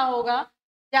रखा होगा।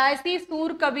 जैसी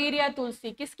सूर, कबीर या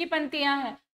तुलसी, किसकी पंक्तियां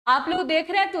हैं? आप लोग देख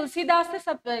रहे हैं तुलसीदास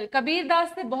से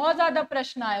कबीरदास से बहुत ज्यादा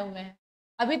प्रश्न आए हुए हैं।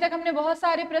 अभी तक हमने बहुत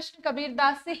सारे प्रश्न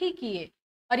कबीरदास से ही किए,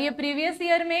 और ये प्रीवियस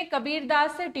ईयर में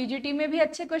कबीरदास से टीजीटी में भी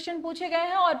अच्छे क्वेश्चन पूछे गए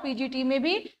हैं और पीजीटी में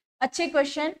भी अच्छे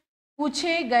क्वेश्चन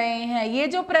पूछे गए हैं। ये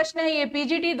जो प्रश्न है ये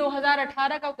पीजीटी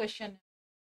 2018 का क्वेश्चन है।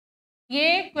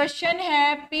 ये क्वेश्चन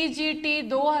है पीजीटी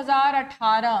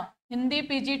 2018, हिंदी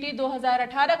पीजीटी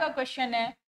 2018 का क्वेश्चन है।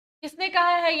 किसने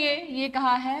कहा है ये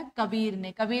कहा है कबीर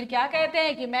ने। कबीर क्या कहते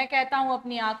हैं कि मैं कहता हूं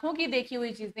अपनी आंखों की देखी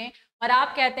हुई चीजें, और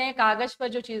आप कहते हैं कागज पर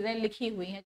जो चीजें लिखी हुई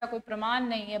हैं, जिसका कोई प्रमाण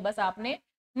नहीं है, बस आपने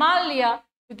मान लिया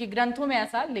क्योंकि ग्रंथों में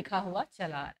ऐसा लिखा हुआ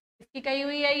चला आ रहा है। किसकी कही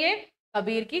हुई है? ये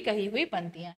कबीर की कही हुई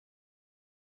पंक्तियां।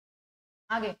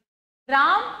 आगे,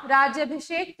 राम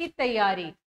राज्याभिषेक की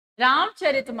तैयारी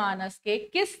रामचरितमानस के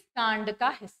किस कांड का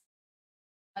हिस्सा?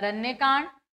 अरण्य कांड,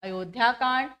 अयोध्या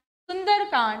कांड, सुंदर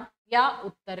कांड या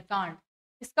उत्तर कांड?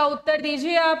 इसका उत्तर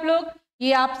दीजिए आप लोग।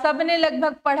 ये आप सब ने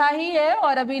लगभग पढ़ा ही है,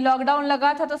 और अभी लॉकडाउन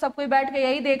लगा था तो सब कोई बैठ के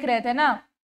यही देख रहे थे ना,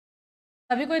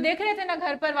 सभी कोई देख रहे थे ना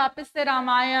घर पर, वापस से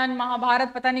रामायण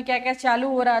महाभारत पता नहीं क्या क्या चालू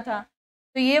हो रहा था।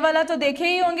 तो ये वाला तो देखे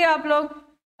ही होंगे आप लोग,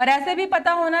 और ऐसे भी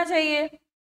पता होना चाहिए।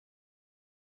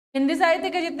 हिंदी साहित्य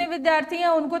के जितने विद्यार्थी हैं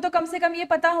उनको तो कम से कम ये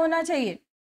पता होना चाहिए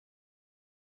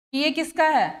कि ये किसका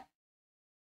है।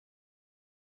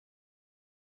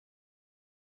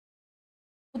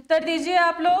 उत्तर दीजिए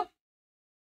आप लोग।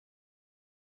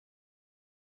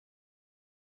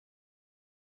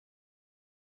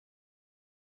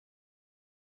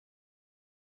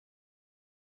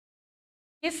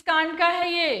 किस कांड का है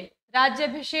ये?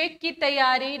 राज्याभिषेक की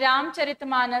तैयारी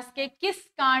रामचरितमानस के किस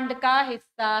कांड का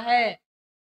हिस्सा है?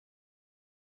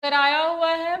 कराया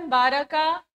हुआ है 12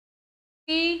 का,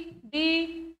 सी,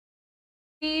 डी,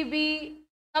 सी, बी,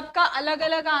 सबका अलग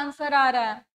अलग आंसर आ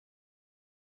रहा है।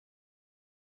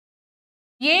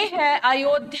 ये है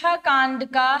अयोध्या कांड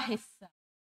का हिस्सा।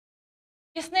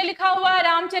 किसने लिखा हुआ है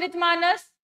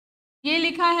रामचरितमानस? ये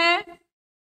लिखा है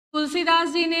तुलसीदास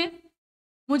जी ने।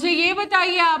 मुझे ये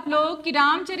बताइए आप लोग कि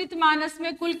रामचरितमानस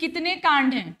में कुल कितने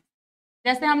कांड हैं?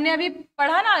 जैसे हमने अभी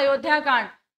पढ़ा ना अयोध्या कांड,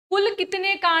 कुल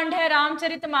कितने कांड है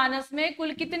रामचरितमानस में?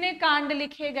 कुल कितने कांड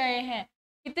लिखे गए हैं?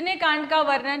 कितने कांड का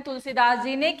वर्णन तुलसीदास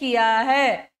जी ने किया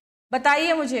है?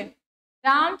 बताइए मुझे,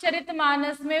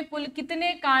 रामचरितमानस में कुल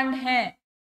कितने कांड हैं?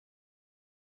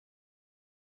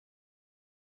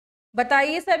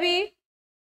 बताइए सभी।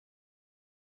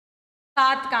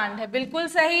 7 कांड है, बिल्कुल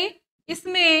सही।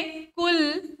 इसमें कुल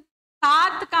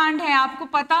 7 कांड है, आपको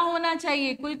पता होना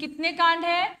चाहिए कुल कितने कांड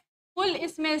है, कुल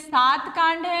इसमें 7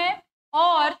 कांड है।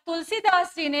 और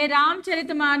तुलसीदास जी ने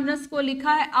रामचरितमानस को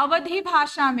लिखा है अवधी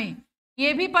भाषा में,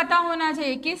 ये भी पता होना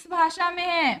चाहिए किस भाषा में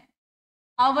है,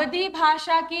 अवधी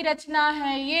भाषा की रचना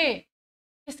है ये।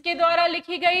 किसके द्वारा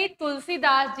लिखी गई,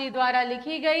 तुलसीदास जी द्वारा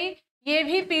लिखी गई। ये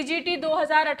भी पीजीटी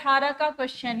 2018 का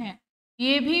क्वेश्चन है,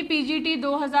 ये भी पीजीटी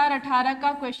 2018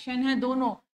 का क्वेश्चन है,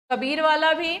 दोनों, कबीर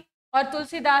वाला भी और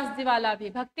तुलसीदास जी वाला भी।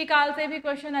 भक्ति काल से भी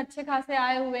क्वेश्चन अच्छे खासे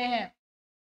आए हुए हैं,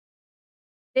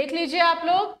 देख लीजिए आप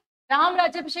लोग। राम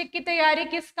राज्याभिषेक की तैयारी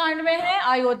किस कांड में है,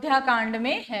 अयोध्या कांड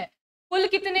में है। कुल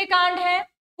कितने कांड है,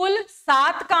 कुल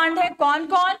 7 कांड है। कौन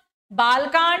कौन, बाल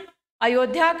कांड,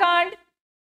 अयोध्या कांड,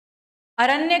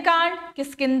 अरण्य कांड,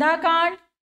 किष्किंधा कांड,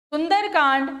 सुंदर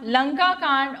कांड, लंका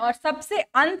कांड, और सबसे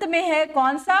अंत में है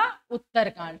कौन सा, उत्तर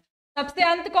कांड। सबसे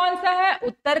अंत कौन सा है,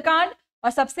 उत्तर कांड,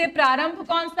 और सबसे प्रारंभ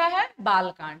कौन सा है,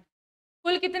 बाल कांड।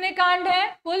 कुल कितने कांड है,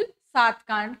 कुल 7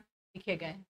 कांड लिखे गए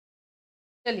हैं।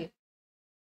 चलिए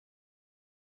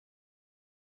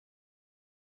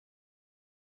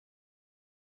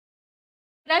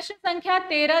प्रश्न संख्या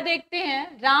 13 देखते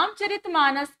हैं।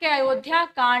 रामचरितमानस के अयोध्या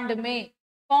कांड में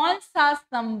कौन सा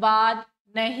संवाद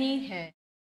नहीं है,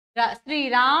 श्री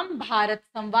राम भारत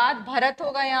संवाद, भरत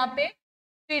होगा यहाँ पे,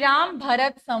 श्री राम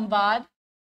भरत संवाद,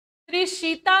 श्री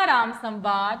सीताराम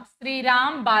संवाद, श्री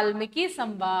राम वाल्मीकि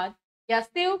संवाद, या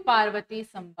शिव पार्वती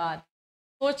संवाद।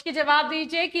 सोच के जवाब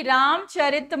दीजिए कि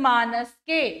रामचरितमानस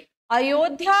के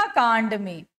अयोध्या कांड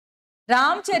में,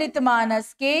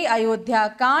 रामचरितमानस के अयोध्या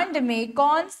कांड में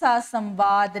कौन सा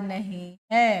संवाद नहीं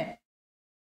है,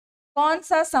 कौन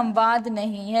सा संवाद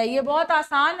नहीं है। ये बहुत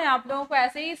आसान है, आप लोगों को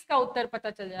ऐसे ही इसका उत्तर पता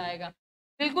चल जाएगा।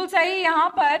 बिल्कुल सही, यहाँ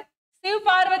पर शिव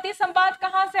पार्वती संवाद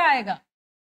कहाँ से आएगा,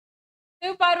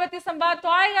 शिव पार्वती संवाद तो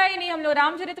आएगा ही नहीं, हम लोग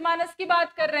रामचरितमानस की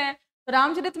बात कर रहे हैं। तो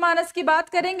रामचरितमानस की बात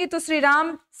करेंगे तो श्री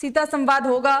राम सीता संवाद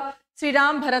होगा, श्री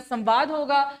राम भरत संवाद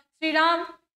होगा, श्री राम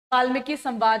वाल्मीकि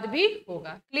संवाद भी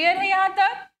होगा। क्लियर है यहाँ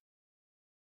तक।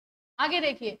 आगे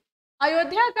देखिए,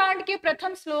 अयोध्या कांड के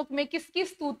प्रथम श्लोक में किसकी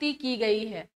स्तुति की गई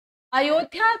है,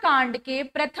 अयोध्या कांड के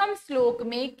प्रथम श्लोक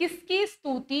में किसकी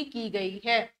स्तुति की गई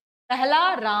है,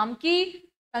 पहला राम की,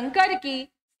 शंकर की,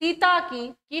 सीता की,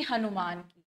 कि हनुमान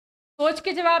की। सोच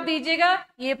के जवाब दीजिएगा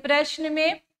ये प्रश्न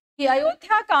में कि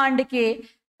अयोध्या कांड के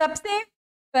सबसे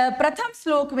प्रथम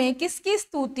श्लोक में किसकी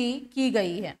स्तुति की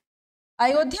गई है,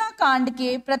 अयोध्या कांड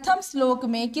के प्रथम श्लोक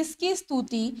में किसकी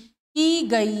स्तुति की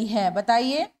गई है,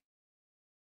 बताइए।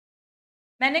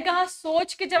 मैंने कहा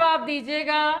सोच के जवाब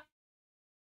दीजिएगा।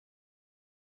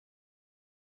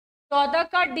 14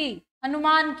 का डी,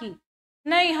 हनुमान की,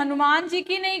 नहीं, हनुमान जी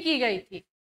की नहीं की गई थी।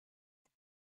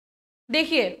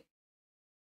 देखिए,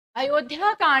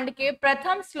 अयोध्या कांड के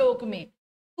प्रथम श्लोक में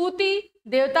स्तुति,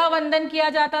 देवता वंदन किया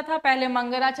जाता था, पहले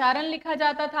मंगलाचरण लिखा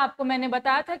जाता था। आपको मैंने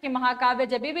बताया था कि महाकाव्य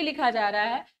जब भी लिखा जा रहा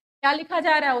है, क्या लिखा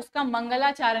जा रहा है, उसका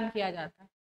मंगलाचरण किया जाता है,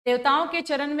 देवताओं के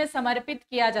चरण में समर्पित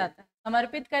किया जाता है,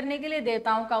 समर्पित करने के लिए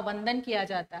देवताओं का वंदन किया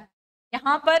जाता है।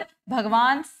 यहाँ पर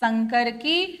भगवान शंकर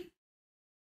की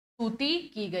स्तुति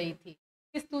की गई थी,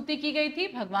 किस स्तुति की गई थी,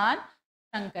 भगवान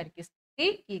शंकर की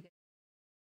स्तुति की गई।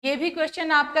 ये भी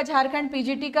क्वेश्चन आपका झारखंड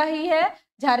पीजीटी का ही है,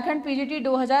 झारखंड पीजीटी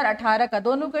 2018 का,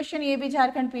 दोनों क्वेश्चन ये भी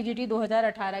झारखंड पीजीटी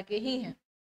 2018 के ही हैं।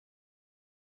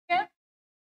 ठीक है,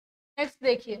 नेक्स्ट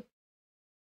देखिए,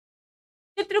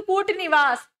 चित्रकूट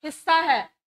निवास हिस्सा है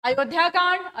अयोध्या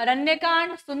कांड, अरण्य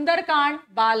कांड, सुंदर कांड,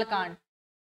 बाल कांड।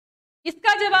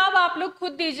 इसका जवाब आप लोग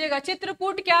खुद दीजिएगा।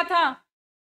 चित्रकूट क्या था,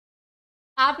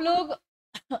 आप लोग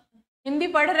हिंदी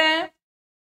पढ़ रहे हैं,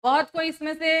 बहुत कोई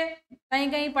इसमें से कहीं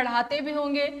कहीं पढ़ाते भी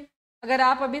होंगे। अगर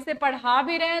आप अभी से पढ़ा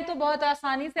भी रहे हैं तो बहुत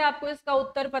आसानी से आपको इसका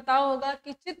उत्तर पता होगा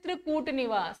कि चित्रकूट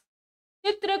निवास,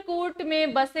 चित्रकूट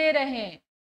में बसे रहे।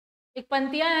 एक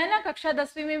पंक्तियां है ना, कक्षा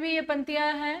 10वीं में भी ये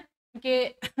पंक्तियां हैं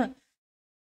कि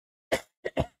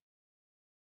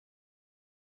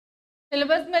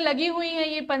सिलेबस में लगी हुई हैं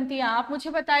ये पंक्तियां। आप मुझे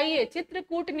बताइए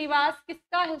चित्रकूट निवास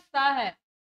किसका हिस्सा है,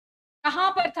 कहाँ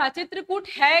पर था, चित्रकूट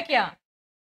है क्या,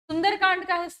 सुंदरकांड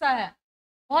का हिस्सा है।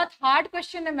 बहुत हार्ड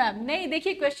क्वेश्चन है मैम, नहीं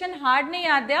देखिए क्वेश्चन हार्ड नहीं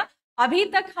याद दिया, अभी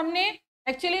तक हमने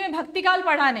एक्चुअली में भक्तिकाल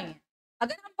पढ़ा नहीं है।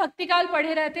 अगर हम भक्तिकाल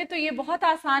पढ़े रहते तो ये बहुत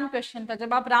आसान क्वेश्चन था।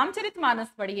 जब आप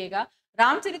रामचरितमानस पढ़िएगा,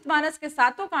 रामचरितमानस के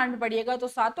 7 कांड पढ़िएगा तो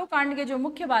 7 कांड के जो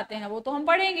मुख्य बातें हैं वो तो हम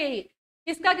पढ़ेंगे ही।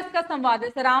 किसका किसका संवाद,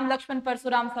 जैसे राम लक्ष्मण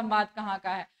परशुराम संवाद कहाँ का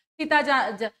है, सीता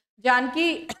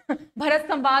जानकी भरत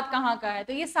संवाद कहाँ का है,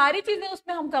 तो ये सारी चीजें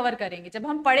उसमें हम कवर करेंगे जब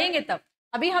हम पढ़ेंगे तब।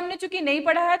 अभी हमने चूंकि नहीं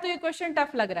पढ़ा है तो ये क्वेश्चन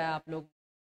टफ लग रहा है आप लोग।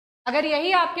 अगर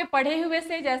यही आपके पढ़े हुए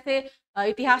से, जैसे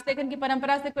इतिहास लेखन की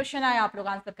परंपरा से क्वेश्चन आया, आप लोग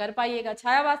आंसर कर पाइएगा,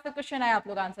 छायावाद से क्वेश्चन आया, आप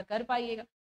लोग आंसर कर पाइएगा।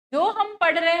 जो हम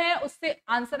पढ़ रहे हैं उससे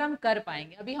आंसर हम कर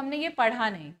पाएंगे, अभी हमने ये पढ़ा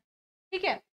नहीं, ठीक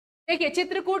है। देखिए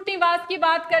चित्रकूट निवास की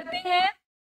बात करते हैं।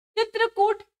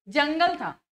 चित्रकूट जंगल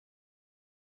था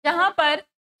जहां पर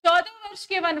 14 वर्ष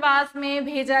के वनवास में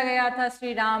भेजा गया था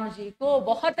श्री राम जी को।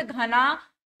 बहुत घना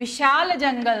विशाल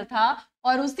जंगल था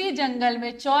और उसी जंगल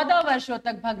में 14 वर्षों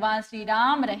तक भगवान श्री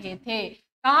राम रहे थे।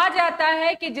 कहा जाता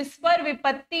है कि जिस पर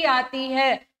विपत्ति आती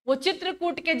है वो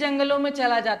चित्रकूट के जंगलों में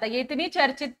चला जाता है। ये इतनी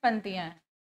चर्चित पंक्तियां हैं।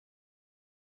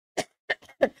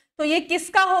 तो ये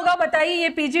किसका होगा बताइए, ये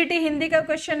पीजीटी हिंदी का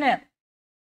क्वेश्चन है,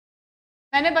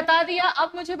 मैंने बता दिया।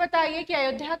 अब मुझे बताइए कि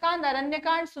अयोध्या कांड, अरण्य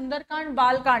कांड, सुंदरकांड,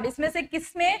 बाल कांड, इसमें से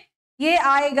किसमें ये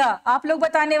आएगा, आप लोग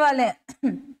बताने वाले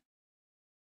हैं।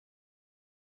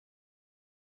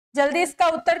 जल्दी इसका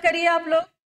उत्तर करिए आप लोग।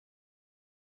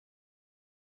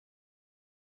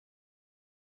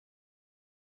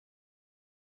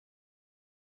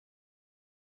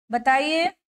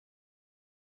 बताइए।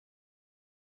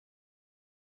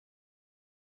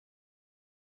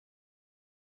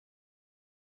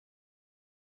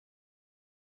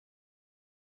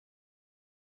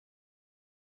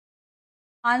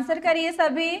 आंसर करिए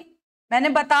सभी। मैंने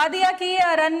बता दिया कि ये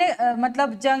अरण्य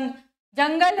मतलब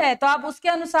जंगल है, तो आप उसके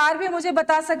अनुसार भी मुझे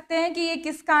बता सकते हैं कि ये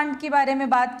किस कांड के बारे में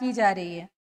बात की जा रही है।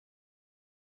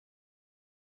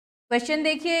 क्वेश्चन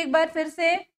देखिए एक बार फिर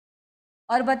से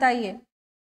और बताइए।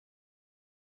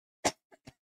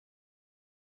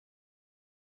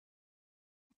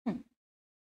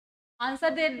 आंसर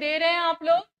दे रहे हैं आप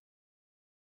लोग।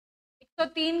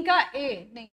 103 का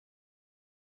ए नहीं,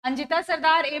 अंजिता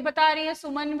सरदार ए बता रही है,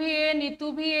 सुमन भी ए,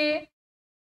 नीतू भी ए।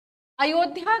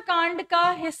 अयोध्या कांड का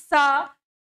हिस्सा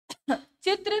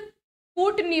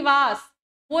चित्रकूट निवास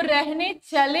वो रहने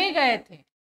चले गए थे।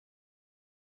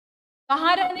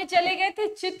 कहाँ रहने चले गए थे?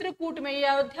 चित्रकूट में। ये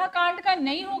अयोध्या कांड का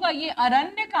नहीं होगा, ये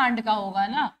अरण्य कांड का होगा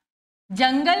ना।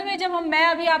 जंगल में जब मैं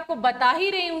अभी आपको बता ही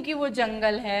रही हूं कि वो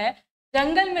जंगल है,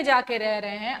 जंगल में जाके रह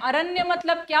रहे हैं। अरण्य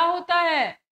मतलब क्या होता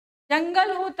है?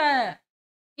 जंगल होता है।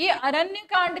 ये अरण्य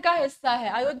कांड का हिस्सा है,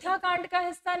 अयोध्या कांड का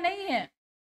हिस्सा नहीं है।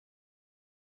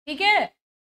 ठीक है,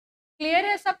 क्लियर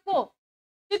है सबको?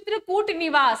 चित्रकूट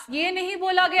निवास, ये नहीं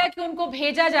बोला गया कि उनको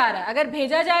भेजा जा रहा है। अगर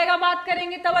भेजा जाएगा बात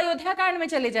करेंगे तब अयोध्या कांड में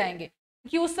चले जाएंगे,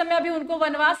 क्योंकि उस समय अभी उनको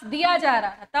वनवास दिया जा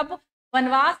रहा था। तब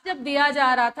वनवास जब दिया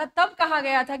जा रहा था तब कहा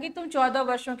गया था कि तुम 14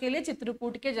 वर्षों के लिए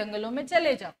चित्रकूट के जंगलों में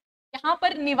चले जाओ। यहाँ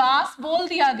पर निवास बोल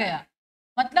दिया गया,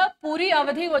 मतलब पूरी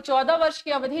अवधि, वो 14 वर्ष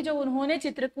की अवधि जो उन्होंने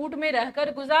चित्रकूट में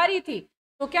रहकर गुजारी थी,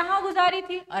 तो कहाँ गुजारी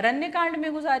थी? अरण्य कांड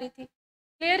में गुजारी थी।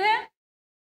 क्लियर है?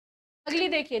 अगली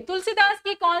देखिए, तुलसीदास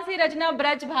की कौन सी रचना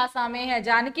ब्रज भाषा में है?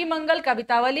 जानकी मंगल,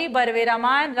 कवितावली, बरवे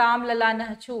रामायण, रामलला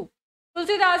नहछू।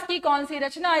 तुलसीदास की कौन सी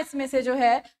रचना इसमें से जो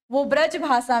है वो ब्रज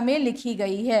भाषा में लिखी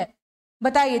गई है?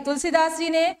 बताइए। तुलसीदास जी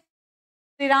ने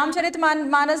श्री रामचरित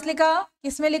मानस लिखा,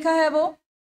 किसमें लिखा है वो?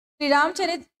 श्री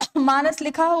रामचरित मानस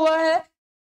लिखा हुआ है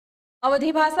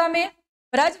अवधी भाषा में।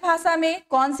 ब्रज भाषा में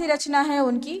कौन सी रचना है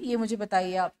उनकी, ये मुझे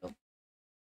बताइए आप लोग।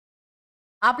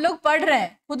 आप लोग पढ़ रहे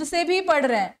हैं, खुद से भी पढ़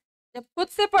रहे हैं। जब खुद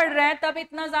से पढ़ रहे हैं तब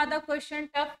इतना ज्यादा क्वेश्चन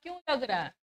टफ क्यों लग रहा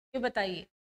है, ये बताइए।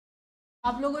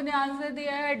 आप लोगों ने आंसर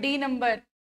दिया है डी नंबर।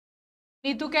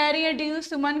 नीतू कह रही है डी,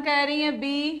 सुमन कह रही है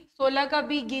बी, 16 का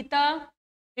बी, गीता,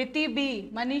 रिति बी,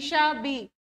 मनीषा बी।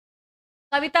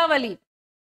 कवितावली,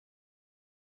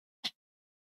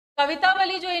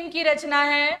 कवितावली जो इनकी रचना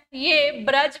है ये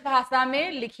ब्रज भाषा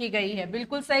में लिखी गई है।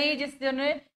 बिल्कुल सही,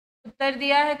 जिसने उत्तर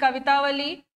दिया है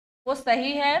कवितावली वो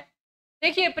सही है।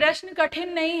 देखिए प्रश्न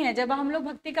कठिन नहीं है, जब हम लोग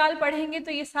भक्तिकाल पढ़ेंगे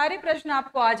तो ये सारे प्रश्न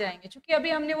आपको आ जाएंगे। क्योंकि अभी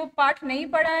हमने वो पाठ नहीं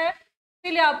पढ़ा है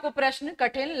इसलिए आपको प्रश्न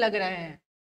कठिन लग रहे हैं।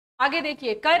 आगे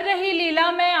देखिए, कर रही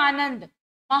लीला में आनंद,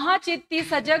 महाचित्ती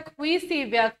सजग हुई सी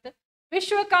व्यक्त,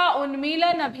 विश्व का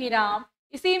उन्मीलन अभिराम,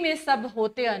 इसी में सब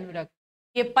होते अनुरक्त।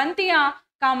 ये पंक्तियां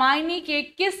कामायनी के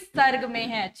किस सर्ग में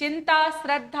है? चिंता,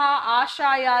 श्रद्धा,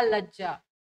 आशा या लज्जा?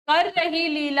 कर रही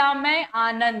लीला में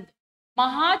आनंद,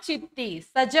 महाचित्ती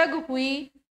सजग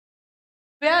हुई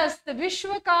व्यस्त,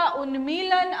 विश्व का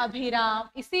उन्मीलन अभिराम,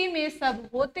 इसी में सब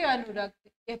होते अनुरक्त।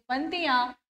 ये पंक्तियां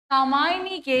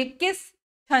कामायनी के किस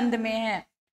छंद में है?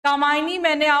 कामायनी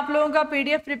मैंने आप लोगों का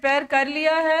पीडीएफ प्रिपेयर कर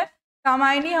लिया है।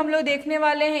 कामायनी हम लोग देखने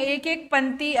वाले हैं एक एक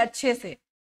पंक्ति अच्छे से,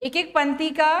 एक एक पंक्ति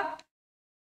का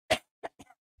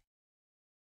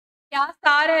क्या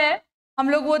सार है हम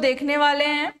लोग वो देखने वाले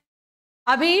हैं।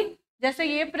 अभी जैसे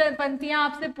ये पंक्तियां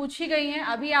आपसे पूछी गई हैं,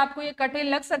 अभी आपको ये कठिन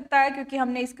लग सकता है क्योंकि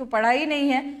हमने इसको पढ़ा ही नहीं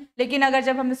है, लेकिन अगर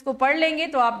जब हम इसको पढ़ लेंगे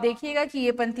तो आप देखिएगा कि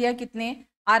ये पंक्तियां कितने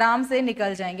आराम से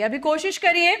निकल जाएंगे। अभी कोशिश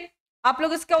करिए आप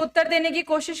लोग इसका उत्तर देने की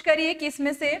कोशिश करिए कि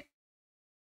इसमें से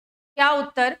क्या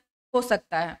उत्तर हो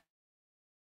सकता है।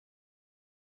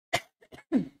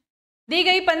 दी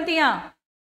गई पंक्तियां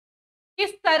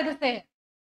किस सर्ग से है?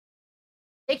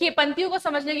 देखिए पंक्तियों को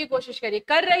समझने की कोशिश करिए।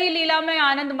 कर रही लीला में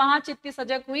आनंद महाचित्ती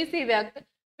सजग हुई सी व्यक्त,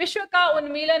 विश्व का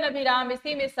उन्मीलन अभिराम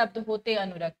इसी में शब्द होते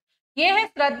अनुरक्त। ये है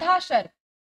श्रद्धा शर्त।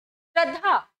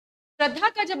 श्रद्धा, श्रद्धा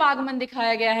का जब आगमन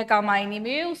दिखाया गया है कामायनी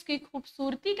में, उसकी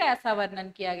खूबसूरती का ऐसा वर्णन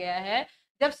किया गया है।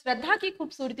 जब श्रद्धा की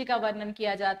खूबसूरती का वर्णन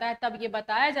किया जाता है तब ये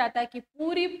बताया जाता है कि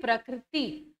पूरी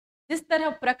प्रकृति, जिस तरह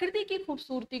प्रकृति की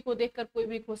खूबसूरती को देखकर कोई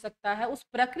भी खो सकता है, उस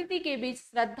प्रकृति के बीच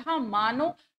श्रद्धा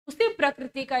मानो उसी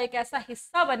प्रकृति का एक ऐसा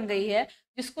हिस्सा बन गई है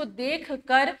जिसको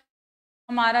देखकर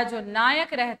हमारा जो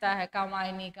नायक रहता है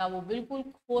कामायनी का, वो बिल्कुल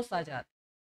खो सा जाता है।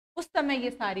 उस समय ये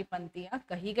सारी पंक्तियां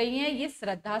कही गई हैं, ये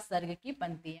श्रद्धा सर्ग की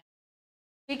पंक्तियां।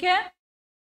 ठीक है,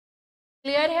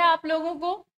 क्लियर है आप लोगों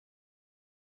को?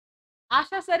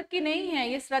 आशा सर्ग की नहीं है,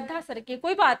 ये श्रद्धा सर्ग की।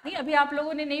 कोई बात नहीं, अभी आप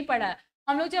लोगों ने नहीं पढ़ा है,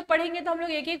 हम लोग जब पढ़ेंगे तो हम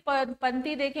लोग एक एक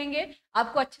पंक्ति देखेंगे,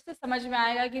 आपको अच्छे से समझ में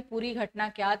आएगा कि पूरी घटना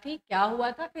क्या थी, क्या हुआ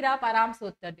था, फिर आप आराम से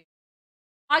उत्तर दें।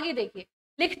 आगे देखिए,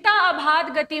 लिखता अबाध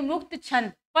गति मुक्त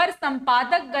छंद पर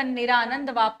संपादक गण निरानंद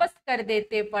वापस कर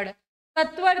देते पढ़,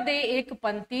 सत्वर दे एक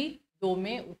पंक्ति दो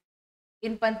में उत्तर।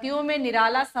 इन पंक्तियों में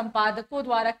निराला संपादकों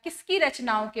द्वारा किसकी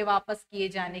रचनाओं के वापस किए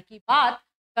जाने की बात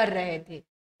कर रहे थे?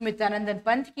 सुमित्रानंदन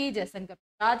पंत की, जयशंकर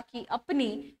प्रसाद की,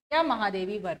 अपनी या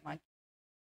महादेवी वर्मा की?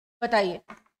 बताइए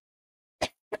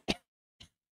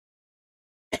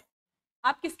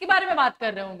आप किसके बारे में बात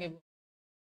कर रहे होंगे? वो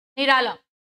निराला।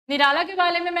 निराला के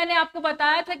बारे में मैंने आपको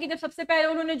बताया था कि जब सबसे पहले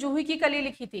उन्होंने जूही की कली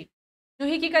लिखी थी,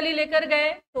 जूही की कली लेकर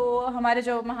गए तो हमारे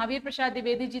जो महावीर प्रसाद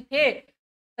द्विवेदी जी थे,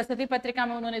 सरस्वती पत्रिका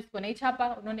में उन्होंने इसको नहीं छापा।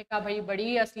 उन्होंने कहा भाई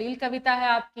बड़ी अश्लील कविता है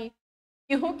आपकी।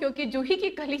 क्यों? क्योंकि जूही की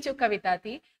कली जो कविता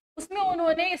थी उसमें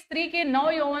उन्होंने स्त्री के नव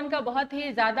यौवन का बहुत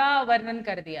ही ज्यादा वर्णन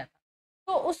कर दिया था।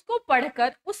 तो उसको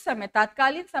पढ़कर उस समय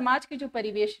तत्कालीन समाज की जो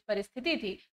परिवेश परिस्थिति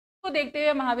थी को देखते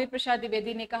हुए महावीर प्रसाद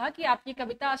द्विवेदी ने कहा कि आपकी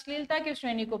कविता अश्लीलता की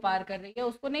श्रेणी को पार कर रही है,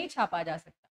 उसको नहीं छापा जा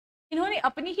सकता। इन्होंने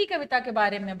अपनी ही कविता के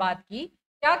बारे में बात की।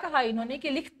 क्या कहा इन्होंने कि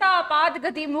लिखता अपाद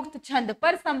गति मुक्त छंद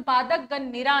पर संपादक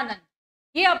गण निरानंद।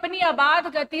 ये अपनी अबाध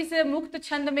गति से मुक्त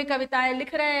छंद में कविताएं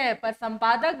लिख रहे हैं, पर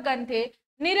संपादक गण थे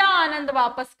निरा आनंद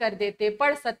वापस कर देते,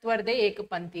 पढ़ सत्वर दे एक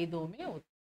पंक्ति दो में उत्तर।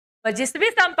 पर जिस भी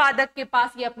संपादक के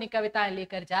पास ये अपनी कविताएं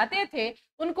लेकर जाते थे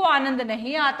उनको आनंद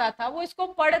नहीं आता था, वो इसको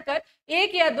पढ़कर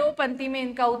एक या दो पंक्ति में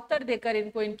इनका उत्तर देकर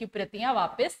इनको इनकी प्रतियां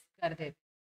वापस कर देते।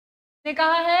 ने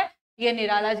कहा है, ये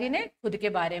निराला जी ने खुद के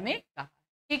बारे में कहा।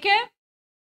 ठीक है,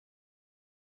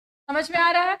 समझ में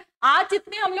आ रहा है? आज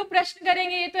जितने हम लोग प्रश्न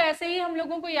करेंगे ये तो ऐसे ही हम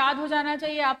लोगों को याद हो जाना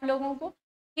चाहिए आप लोगों को।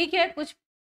 ठीक है, कुछ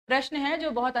प्रश्न हैं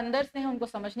जो बहुत अंदर से हैं, उनको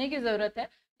समझने की जरूरत है,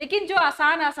 लेकिन जो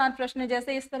आसान आसान प्रश्न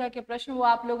जैसे इस तरह के प्रश्न वो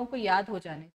आप लोगों को याद हो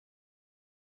जाने।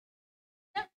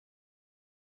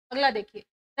 अगला देखिए,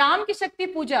 राम की शक्ति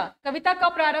पूजा कविता का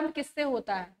प्रारंभ किससे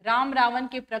होता है? राम रावण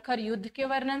के प्रखर युद्ध के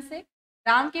वर्णन से,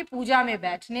 राम की पूजा में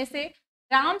बैठने से,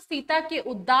 राम सीता के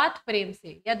उदात्त प्रेम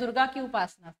से, या दुर्गा की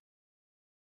उपासना से?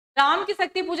 राम की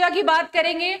शक्ति पूजा की बात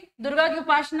करेंगे, दुर्गा की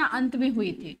उपासना अंत में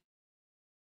हुई थी।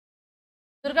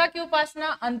 दुर्गा की उपासना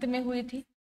अंत में हुई थी।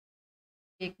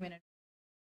 एक मिनट,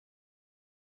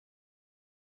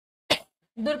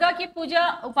 दुर्गा की पूजा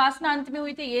उपासना अंत में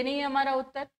हुई थी, ये नहीं है हमारा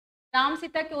उत्तर। राम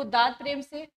सीता के उदात्त प्रेम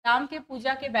से, राम के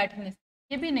पूजा के बैठने से,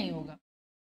 ये भी नहीं होगा।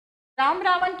 राम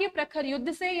रावण के प्रखर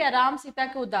युद्ध से या राम सीता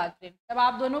के उदात्त प्रेम? तब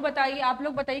आप दोनों बताइए, आप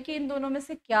लोग बताइए कि इन दोनों में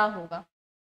से क्या होगा।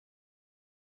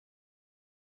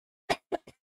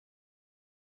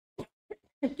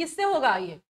 किससे होगा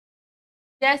ये?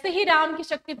 जैसे ही राम की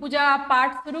शक्ति पूजा आप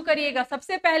पाठ शुरू करिएगा,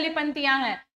 सबसे पहली पंक्तियां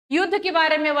हैं, युद्ध के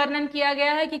बारे में वर्णन किया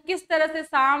गया है कि किस तरह से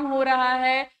शाम हो रहा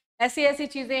है, ऐसी ऐसी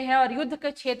चीजें हैं, और युद्ध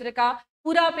के क्षेत्र का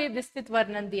पूरा पे विस्तृत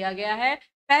वर्णन दिया गया है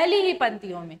पहली ही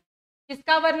पंक्तियों में।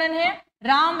 किसका वर्णन है?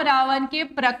 राम रावण के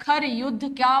प्रखर युद्ध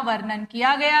का वर्णन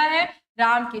किया गया है।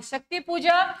 राम की शक्ति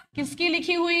पूजा किसकी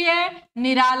लिखी हुई है?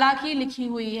 निराला की लिखी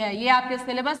हुई है। ये आपके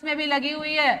सिलेबस में भी लगी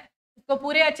हुई है, इसको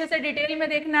पूरे अच्छे से डिटेल में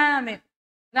देखना है हमें।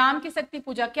 राम की शक्ति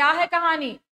पूजा क्या है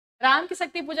कहानी? राम की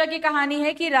शक्ति पूजा की कहानी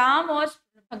है कि राम और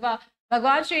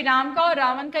भगवान श्री राम का और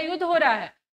रावण का युद्ध हो रहा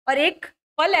है, और एक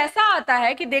पल ऐसा आता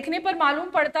है कि देखने पर मालूम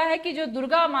पड़ता है कि जो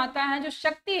दुर्गा माता है, जो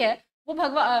शक्ति है, वो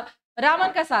भगवान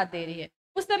रावण का साथ दे रही है।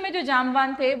 उस समय जो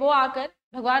जामवान थे वो आकर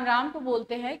भगवान राम को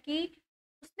बोलते हैं कि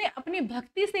उसने अपनी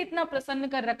भक्ति से इतना प्रसन्न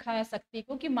कर रखा है शक्ति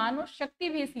को कि मानो शक्ति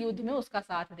भी इस युद्ध में उसका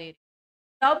साथ दे रही।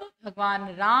 तब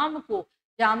भगवान राम को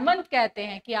जामवंत कहते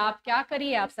हैं कि आप क्या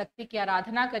करिए, आप शक्ति की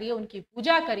आराधना करिए, उनकी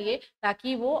पूजा करिए,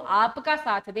 ताकि वो आपका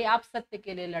साथ दे, आप सत्य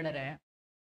के लिए लड़ रहे हैं।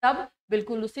 तब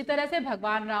बिल्कुल उसी तरह से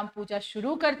भगवान राम पूजा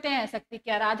शुरू करते हैं, शक्ति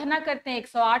की आराधना करते हैं,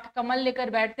 108 कमल लेकर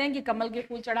बैठते हैं कि कमल के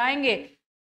फूल चढ़ाएंगे।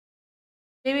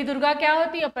 देवी दुर्गा क्या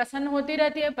होती है, प्रसन्न होती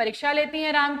रहती है, परीक्षा लेती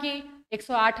है राम की।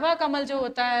 108वां कमल जो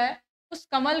होता है, उस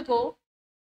कमल को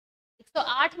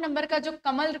 108 नंबर का जो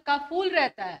कमल का फूल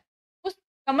रहता है, उस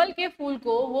कमल के फूल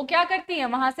को वो क्या करती है,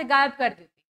 वहां से गायब कर देती है।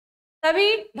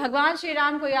 तभी भगवान श्री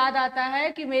राम को याद आता है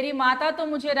कि मेरी माता तो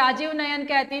मुझे राजीव नयन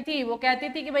कहती थी, वो कहती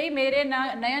थी कि भाई मेरे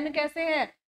नयन कैसे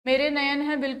हैं, मेरे नयन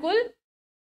है बिल्कुल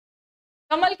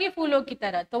कमल के फूलों की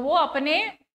तरह। तो वो अपने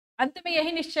अंत में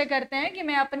यही निश्चय करते हैं कि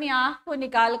मैं अपनी आंख को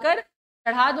निकालकर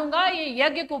चढ़ा दूंगा, ये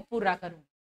यज्ञ को पूरा करूंगा।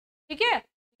 ठीक है,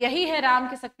 यही है राम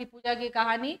की शक्ति पूजा की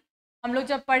कहानी। हम लोग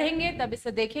जब पढ़ेंगे तब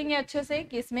इसे देखेंगे अच्छे से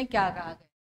कि इसमें क्या कहा गया।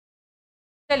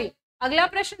 चलिए अगला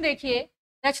प्रश्न देखिए,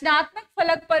 रचनात्मक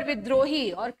फलक पर विद्रोही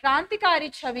और क्रांतिकारी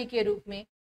छवि के रूप में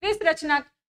किस रचना,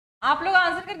 आप लोग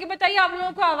आंसर करके बताइए। आप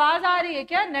लोगों को आवाज आ रही है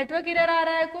क्या, नेटवर्क एरर आ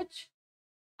रहा है कुछ?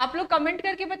 आप लोग कमेंट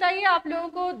करके बताइए, आप लोगों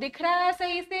को दिख रहा है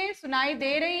सही से, सुनाई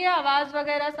दे रही है आवाज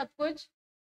वगैरह सब कुछ?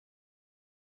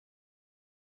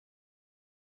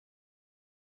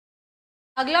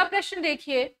 अगला प्रश्न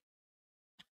देखिए,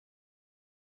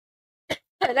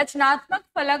 रचनात्मक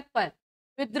फलक पर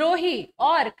विद्रोही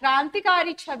और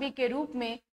क्रांतिकारी छवि के रूप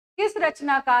में किस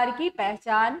रचनाकार की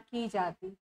पहचान की जाती?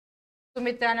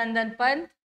 सुमित्रानंदन पंत,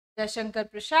 जयशंकर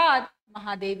प्रसाद,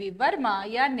 महादेवी वर्मा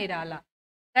या निराला?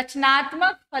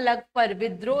 रचनात्मक फलक पर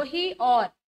विद्रोही और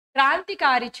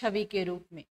क्रांतिकारी छवि के रूप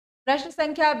में। प्रश्न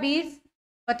संख्या 20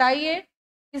 बताइए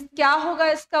क्या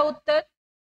होगा इसका उत्तर।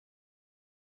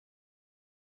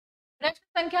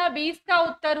 प्रश्न संख्या 20 का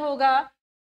उत्तर होगा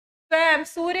स्वयं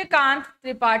सूर्यकांत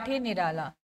त्रिपाठी निराला।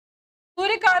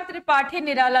 सूर्यकांत त्रिपाठी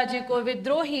निराला जी को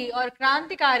विद्रोही और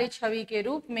क्रांतिकारी छवि के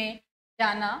रूप में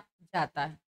जाना जाता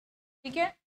है। ठीक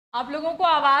है, आप लोगों को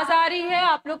आवाज आ रही है?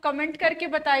 आप लोग कमेंट करके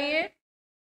बताइए।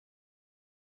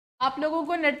 आप लोगों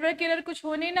को नेटवर्क एरर कुछ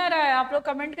हो नहीं ना रहा है, आप लोग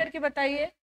कमेंट करके बताइए।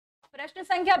 प्रश्न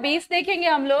संख्या 20 देखेंगे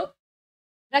हम लोग,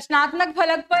 रचनात्मक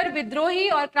फलक पर विद्रोही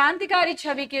और क्रांतिकारी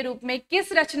छवि के रूप में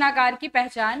किस रचनाकार की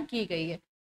पहचान की गई है।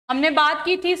 हमने बात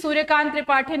की थी सूर्यकांत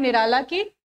त्रिपाठी निराला की।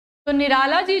 तो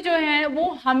निराला जी जो हैं वो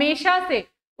हमेशा से,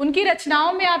 उनकी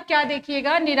रचनाओं में आप क्या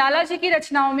देखिएगा, निराला जी की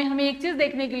रचनाओं में हमें एक चीज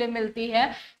देखने के लिए मिलती है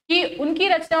कि उनकी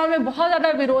रचनाओं में बहुत ज्यादा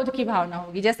विरोध की भावना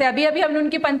होगी। जैसे अभी अभी हमने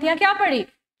उनकी पंक्तियां क्या पढ़ी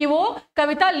कि वो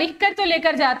कविता लिख कर तो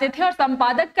लेकर जाते थे और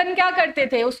संपादक कन क्या करते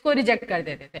थे, उसको रिजेक्ट कर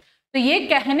देते थे। तो ये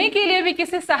कहने के लिए भी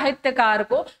किसी साहित्यकार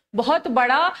को बहुत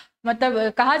बड़ा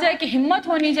मतलब कहा जाए कि हिम्मत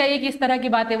होनी चाहिए कि इस तरह की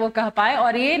बातें वो कह पाए,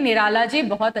 और ये निराला जी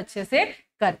बहुत अच्छे से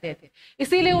करते थे।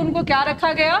 इसीलिए उनको क्या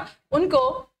रखा गया, उनको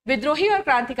विद्रोही और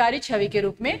क्रांतिकारी छवि के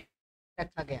रूप में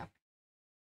रखा गया।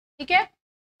 ठीक है,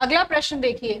 अगला प्रश्न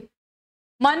देखिए,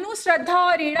 मनु, श्रद्धा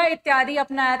और ईड़ा इत्यादि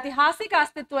अपना ऐतिहासिक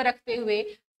अस्तित्व रखते हुए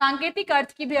सांकेतिक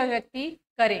अर्थ की भी अभिव्यक्ति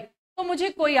करे तो मुझे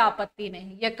कोई आपत्ति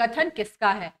नहीं। यह कथन किसका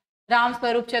है? राम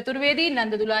स्वरूप चतुर्वेदी,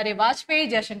 नंद दुलारे वाजपेयी,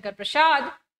 जयशंकर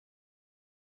प्रसाद?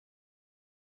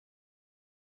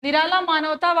 निराला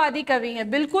मानवतावादी कवि है,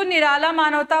 बिल्कुल निराला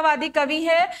मानवतावादी कवि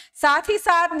है। साथ ही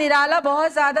साथ निराला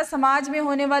बहुत ज्यादा समाज में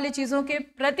होने वाली चीजों के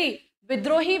प्रति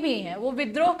विद्रोही भी हैं। वो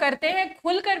विद्रोह करते हैं,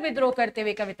 खुलकर विद्रोह करते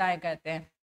हुए कविताएं करते हैं।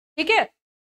 ठीक है,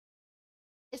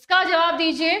 इसका जवाब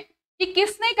दीजिए कि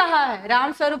किसने कहा है,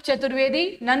 राम स्वरूप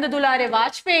चतुर्वेदी, नंद दुलारे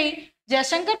वाजपेयी,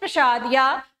 जयशंकर प्रसाद या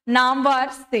नामवर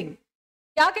सिंह?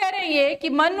 क्या कह रहे हैं ये कि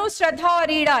मनु, श्रद्धा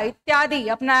और ईड़ा इत्यादि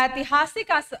अपना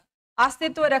ऐतिहासिक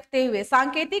अस्तित्व रखते हुए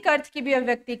सांकेतिक अर्थ की भी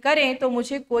अभिव्यक्ति करें तो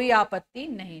मुझे कोई आपत्ति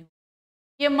नहीं।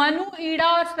 ये मनु, ईड़ा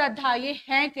और श्रद्धा ये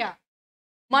हैं क्या?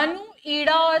 मनु,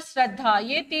 ईड़ा और श्रद्धा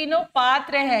ये तीनों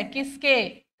पात्र हैं किसके?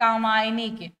 कामायनी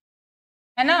के,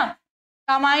 है ना।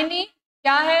 कामायनी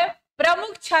क्या है?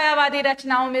 प्रमुख छायावादी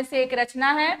रचनाओं में से एक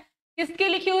रचना है। किसकी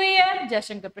लिखी हुई है?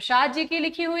 जयशंकर प्रसाद जी की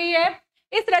लिखी हुई है।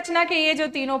 इस रचना के ये जो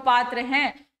तीनों पात्र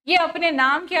हैं ये अपने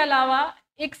नाम के अलावा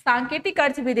एक सांकेतिक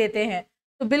अर्थ भी देते हैं।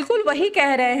 तो बिल्कुल वही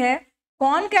कह रहे हैं।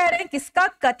 कौन कह रहे हैं, किसका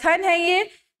कथन है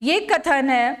ये कथन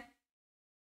है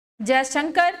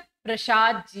जयशंकर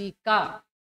प्रसाद जी का।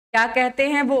 क्या कहते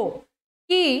हैं वो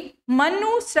कि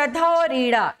मनु, श्रद्धा और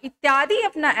ईड़ा इत्यादि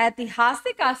अपना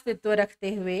ऐतिहासिक अस्तित्व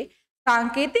रखते हुए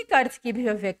सांकेतिक अर्थ की भी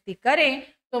अभिव्यक्ति करें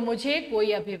तो मुझे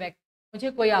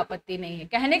कोई आपत्ति नहीं है।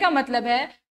 कहने का मतलब है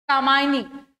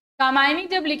कामायनी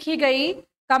जब लिखी गई,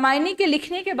 कामायनी के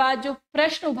लिखने के बाद जो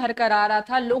प्रश्न उभर कर आ रहा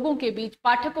था लोगों के बीच,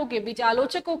 पाठकों के बीच,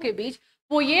 आलोचकों के बीच,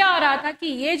 वो ये आ रहा था कि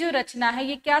ये जो रचना है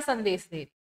ये क्या संदेश दे रही।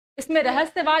 इसमें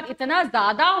रहस्यवाद इतना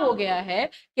ज्यादा हो गया है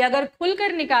कि अगर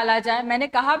खुलकर निकाला जाए, मैंने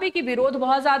कहा भी कि विरोध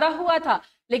बहुत ज्यादा हुआ था,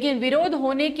 लेकिन विरोध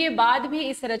होने के बाद भी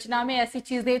इस रचना में ऐसी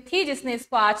चीजें थी जिसने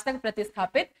इसको आज तक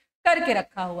प्रतिस्थापित करके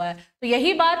रखा हुआ है। तो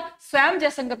यही बात स्वयं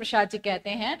जयशंकर प्रसाद जी कहते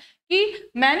हैं कि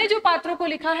मैंने जो पात्रों को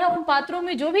लिखा है उन पात्रों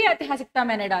में जो भी ऐतिहासिकता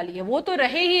मैंने डाली है वो तो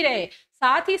रहे ही रहे,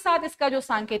 साथ ही साथ इसका जो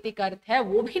सांकेतिक अर्थ है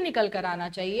वो भी निकल कर आना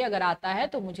चाहिए। अगर आता है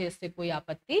तो मुझे इससे कोई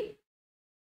आपत्ति।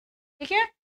 ठीक है,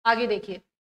 आगे देखिए।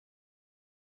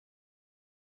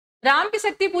 राम की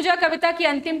शक्ति पूजा कविता की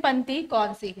अंतिम पंक्ति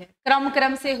कौन सी है? क्रम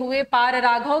क्रम से हुए पार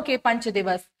राघव के पंच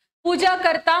दिवस, पूजा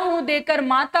करता हूं देकर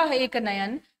माता एक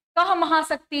नयन, कह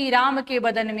महाशक्ति राम के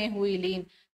बदन में हुई लीन,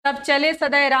 तब चले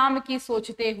सदैव राम की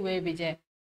सोचते हुए विजय।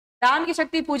 राम की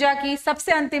शक्ति पूजा की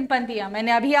सबसे अंतिम पंक्तियां,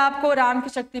 मैंने अभी आपको राम की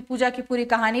शक्ति पूजा की पूरी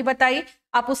कहानी बताई,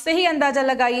 आप उससे ही अंदाजा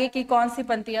लगाइए कि कौन सी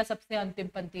पंक्तियां सबसे अंतिम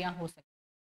पंक्तियां हो सकती।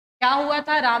 क्या हुआ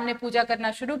था? राम ने पूजा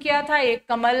करना शुरू किया था, एक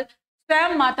कमल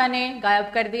स्वयं माता ने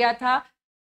गायब कर दिया था।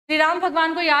 श्री राम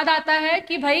भगवान को याद आता है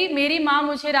कि भाई मेरी माँ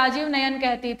मुझे राजीव नयन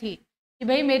कहती थी कि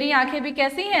भाई मेरी आंखें भी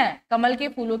कैसी हैं, कमल के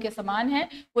फूलों के समान हैं।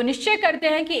 वो निश्चय करते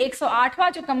हैं कि 108वां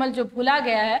जो कमल जो भूला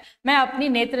गया है मैं अपनी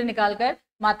नेत्र निकालकर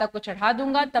माता को चढ़ा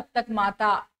दूंगा। तब तक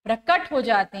माता प्रकट हो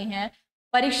जाती हैं,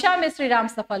 परीक्षा में श्री राम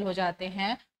सफल हो जाते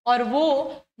हैं और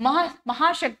वो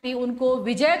महाशक्ति उनको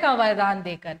विजय का वरदान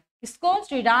देकर, इसको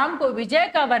श्री राम को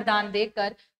विजय का वरदान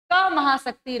देकर का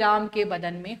महाशक्ति राम के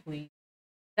बदन में हुई,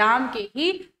 राम के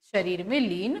ही शरीर में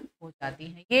लीन हो जाती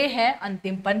हैं। ये है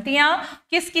अंतिम पंक्तियां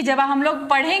किसकी? जब हम लोग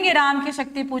पढ़ेंगे राम की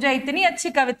शक्ति पूजा, इतनी अच्छी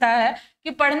कविता है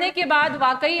कि पढ़ने के बाद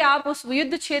वाकई आप उस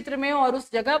युद्ध क्षेत्र में और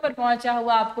उस जगह पर पहुंचा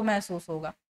हुआ आपको महसूस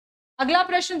होगा। अगला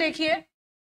प्रश्न देखिए।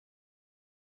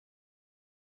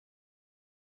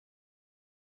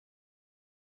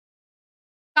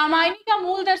 कामायनी का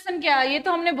मूल दर्शन क्या है? ये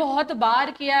तो हमने बहुत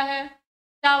बार किया है।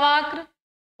 चावाक्र,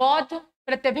 बौद्ध,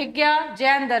 प्रतिभिज्ञा,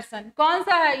 जैन दर्शन, कौन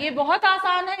सा है? ये बहुत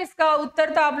आसान है, इसका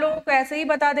उत्तर तो आप लोगों को ऐसे ही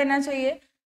बता देना चाहिए।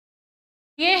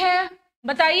 ये है,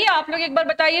 बताइए आप लोग एक बार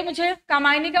बताइए मुझे,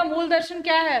 कामायनी का मूल दर्शन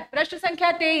क्या है? प्रश्न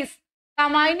संख्या 23,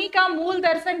 कामायनी का मूल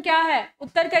दर्शन क्या है?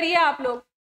 उत्तर करिए आप लोग।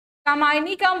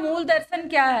 कामायनी का मूल दर्शन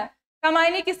क्या है?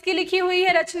 कामायनी किसकी लिखी हुई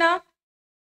है रचना?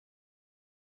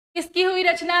 किसकी हुई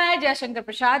रचना है? जयशंकर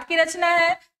प्रसाद की रचना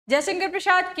है। जयशंकर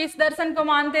प्रसाद किस दर्शन को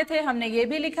मानते थे? हमने ये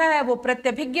भी लिखा है, वो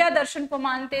प्रत्यभिज्ञा दर्शन को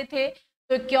मानते थे।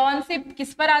 तो कौन से,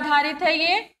 किस पर आधारित है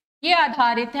ये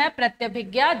आधारित है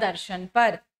प्रत्यभिज्ञा दर्शन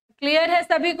पर। क्लियर है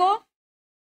सभी को?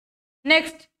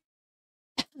 नेक्स्ट,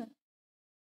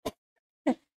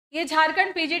 ये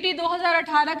झारखंड पीजीटी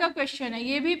 2018 का क्वेश्चन है,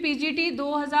 ये भी पीजीटी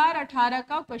 2018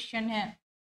 का क्वेश्चन है।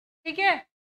 ठीक है,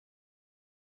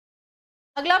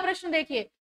 अगला प्रश्न देखिए।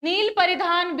 नील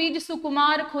परिधान बीज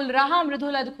सुकुमार खुल रहा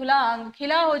मृदुल अधखुला अंग,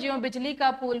 खिला हो ज्यों बिजली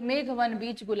का फूल मेघ वन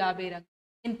बीच गुलाबी रंग।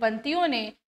 इन पंक्तियों ने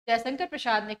जयशंकर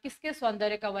प्रसाद ने किसके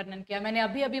सौंदर्य का वर्णन किया? मैंने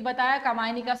अभी अभी बताया,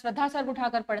 कामायनी का श्रद्धा सर्ग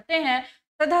उठाकर पढ़ते हैं।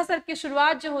 श्रद्धा सर्ग की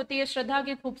शुरुआत जो होती है श्रद्धा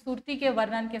की खूबसूरती के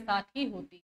वर्णन के साथ ही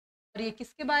होती है। और ये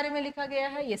किसके बारे में लिखा गया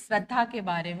है? ये श्रद्धा के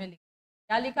बारे में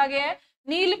क्या लिखा गया है?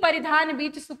 नील परिधान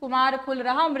बीच सुकुमार खुल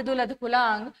रहा मृदुल अधखुला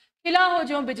अंग, खिला हो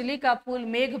ज्यों बिजली का फूल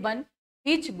मेघ बन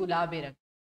बीच गुलाबी रंग।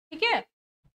 ठीक है,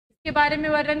 इसके बारे में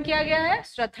वर्णन किया गया है,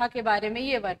 श्रद्धा के बारे में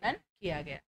ये वर्णन किया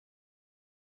गया।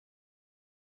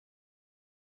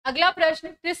 अगला प्रश्न,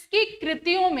 किसकी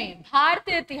कृतियों में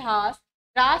भारतीय इतिहास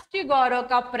राष्ट्रीय गौरव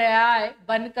का पर्याय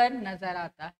बनकर नजर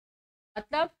आता है?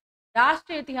 मतलब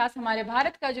राष्ट्रीय इतिहास, हमारे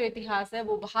भारत का जो इतिहास है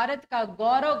वो भारत का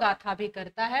गौरव गाथा भी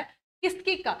करता है।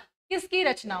 किसकी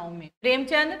रचनाओं में?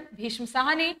 प्रेमचंद, भीष्म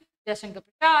साहनी, जयशंकर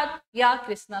प्रसाद या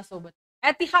कृष्णा सोबत?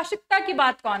 ऐतिहासिकता की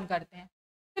बात कौन करते हैं?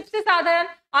 सबसे साधारण,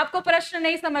 आपको प्रश्न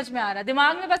नहीं समझ में आ रहा,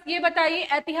 दिमाग में बस ये बताइए,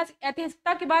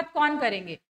 ऐतिहासिकता की बात कौन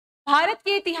करेंगे? भारत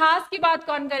के इतिहास की बात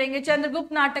कौन करेंगे?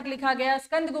 चंद्रगुप्त नाटक लिखा गया,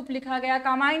 स्कंदगुप्त लिखा गया,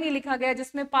 कामायनी लिखा गया,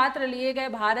 जिसमें पात्र लिए गए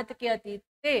भारत के अतीत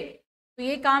से। तो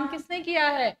ये काम किसने किया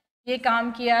है? ये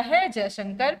काम किया है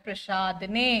जयशंकर प्रसाद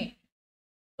ने।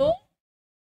 तो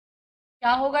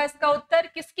क्या होगा इसका उत्तर?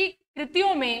 किसकी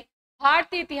कृतियों में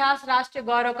भारतीय इतिहास राष्ट्रीय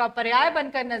गौरव का पर्याय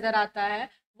बनकर नजर आता है?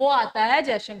 वो आता है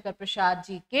जयशंकर प्रसाद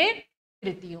जी के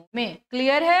कृतियों में।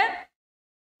 क्लियर है,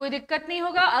 कोई दिक्कत नहीं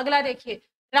होगा। अगला देखिए,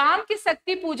 राम की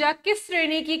शक्ति पूजा किस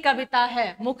श्रेणी की कविता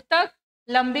है? मुक्तक,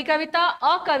 लंबी कविता,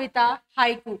 अकविता,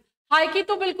 हाइकू? हाइकू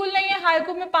तो बिल्कुल नहीं है,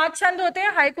 हाइकू में 5 छंद होते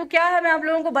हैं। हाइकू क्या है मैं आप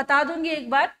लोगों को बता दूंगी एक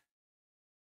बार।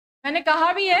 मैंने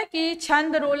कहा भी है कि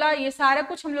छंद, रोला, ये सारा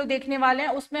कुछ हम लोग देखने वाले हैं,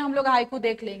 उसमें हम लोग हाइकू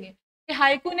देख लेंगे। कि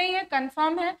हाइकू नहीं है,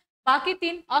 कंफर्म है। बाकी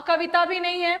 3, अकविता भी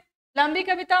नहीं है, लंबी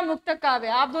कविता, मुक्तक, काव्य।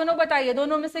 आप दोनों बताइए,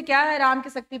 दोनों में से क्या है राम की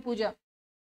शक्ति पूजा?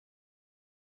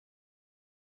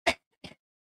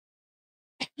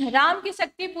 राम की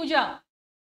शक्ति पूजा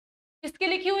किसकी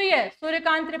लिखी हुई है?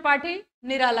 सूर्यकांत त्रिपाठी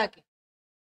निराला की।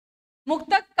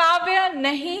 मुक्तक काव्य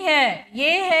नहीं है,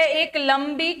 ये है एक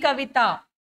लंबी कविता।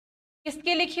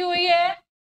 किसकी लिखी हुई है?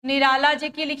 निराला जी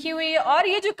की लिखी हुई है। और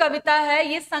ये जो कविता है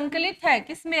ये संकलित है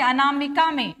किसमें? अनामिका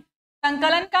में।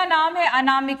 संकलन का नाम है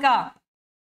अनामिका।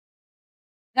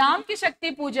 राम की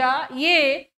शक्ति पूजा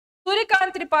ये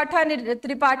सूर्यकांत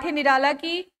त्रिपाठी निराला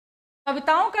की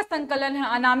कविताओं का संकलन है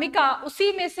अनामिका।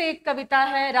 उसी में से एक कविता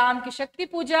है राम की शक्ति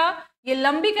पूजा। ये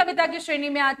लंबी कविता की श्रेणी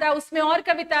में आता है। उसमें और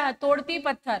कविता है तोड़ती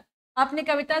पत्थर। आपने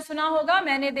कविता सुना होगा,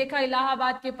 मैंने देखा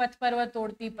इलाहाबाद के पथ पर वह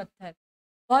तोड़ती पत्थर,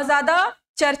 बहुत ज्यादा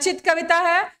चर्चित कविता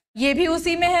है, ये भी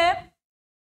उसी में है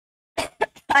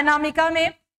अनामिका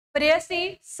में।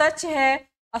 प्रेयसी, सच है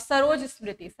और सरोज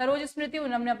स्मृति, सरोज स्मृति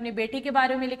उन्होंने अपनी बेटी के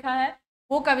बारे में लिखा है,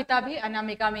 वो कविता भी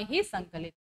अनामिका में ही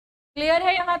संकलित। क्लियर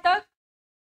है यहां तक?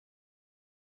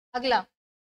 अगला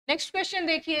नेक्स्ट क्वेश्चन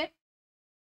देखिए।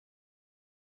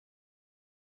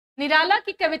 निराला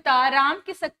की कविता राम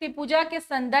की शक्ति पूजा के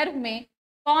संदर्भ में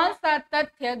कौन सा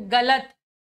तथ्य गलत?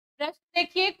 प्रश्न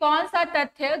देखिए, कौन सा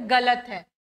तथ्य गलत है?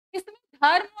 इसमें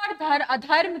धर्म और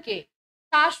अधर्म के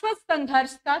शाश्वत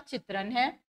संघर्ष का चित्रण है।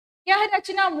 यह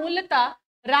रचना मूलतः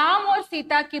राम और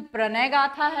सीता की प्रणय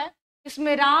गाथा है।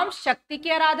 इसमें राम शक्ति की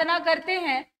आराधना करते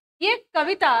हैं। ये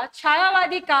कविता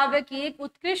छायावादी काव्य की एक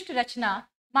उत्कृष्ट रचना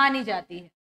मानी जाती है।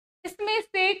 इसमें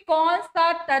से कौन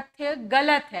सा तथ्य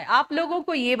गलत है? आप लोगों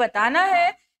को ये बताना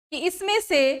है कि इसमें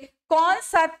से कौन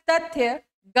सा तथ्य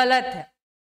गलत है।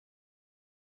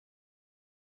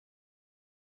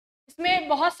 इसमें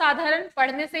बहुत साधारण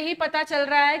पढ़ने से ही पता चल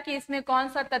रहा है कि इसमें कौन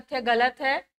सा तथ्य गलत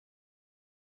है।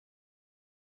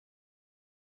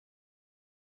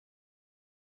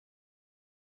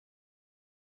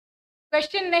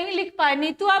 क्वेश्चन नहीं लिख पाए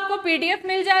नीतू, आपको पीडीएफ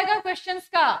मिल जाएगा क्वेश्चंस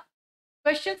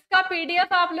का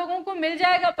पीडीएफ आप लोगों को मिल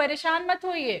जाएगा, परेशान मत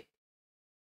होइए।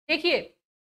 देखिए,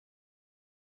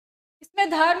 इसमें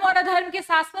धर्म और अधर्म के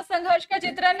शाश्वत संघर्ष का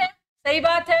चित्रण है, सही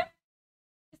बात है।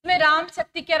 इसमें राम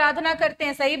शक्ति की आराधना करते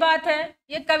हैं, सही बात है।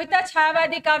 ये कविता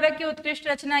छायावादी काव्य की उत्कृष्ट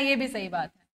रचना, ये भी सही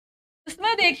बात है।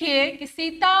 इसमें देखिए कि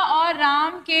सीता और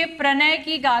राम के प्रणय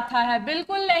की गाथा है,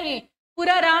 बिल्कुल नहीं।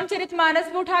 पूरा रामचरितमानस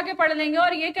भी उठा के पढ़ लेंगे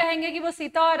और ये कहेंगे कि वो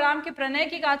सीता और राम के प्रणय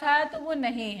की गाथा है, तो वो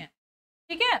नहीं है,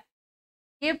 ठीक है,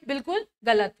 ये बिल्कुल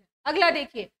गलत है। अगला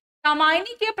देखिए,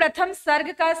 कामायनी के प्रथम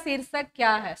सर्ग का शीर्षक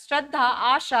क्या है? श्रद्धा,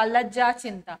 आशा, लज्जा,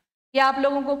 चिंता। ये आप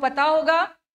लोगों को पता होगा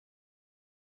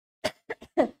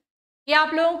ये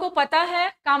आप लोगों को पता है।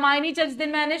 कामायनी जिस दिन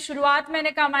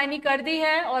मैंने कामायनी कर दी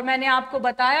है और मैंने आपको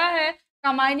बताया है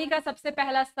कामायनी का सबसे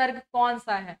पहला सर्ग कौन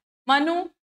सा है। मनु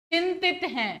चिंतित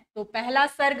हैं, तो पहला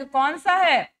सर्ग कौन सा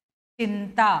है?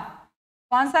 चिंता।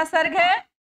 कौन सा सर्ग है?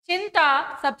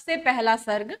 चिंता, सबसे पहला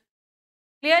सर्ग।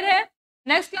 क्लियर है?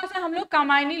 नेक्स्ट क्लास में हम लोग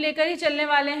कामायनी लेकर ही चलने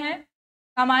वाले हैं।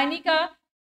 कामायनी का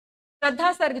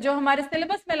श्रद्धा सर्ग जो हमारे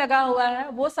सिलेबस में लगा हुआ है,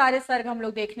 वो सारे सर्ग हम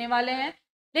लोग देखने वाले हैं।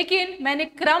 लेकिन मैंने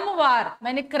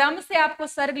क्रम से आपको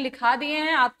सर्ग लिखा दिए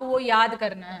हैं, आपको वो याद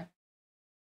करना है।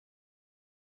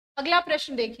 अगला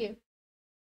प्रश्न देखिए,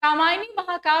 कामायनी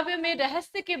महाकाव्य में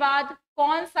रहस्य के बाद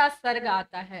कौन सा सर्ग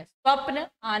आता है? स्वप्न,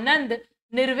 आनंद,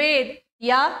 निर्वेद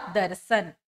या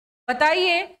दर्शन?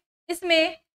 बताइए,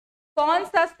 इसमें कौन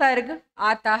सा सर्ग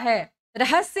आता है?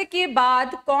 रहस्य के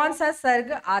बाद कौन सा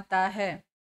सर्ग आता है?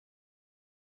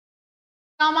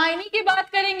 कामायनी की बात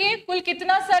करेंगे, कुल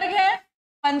कितना सर्ग है?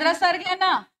 15 सर्ग है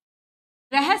ना।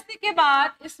 रहस्य के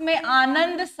बाद इसमें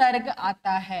आनंद सर्ग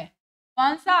आता है।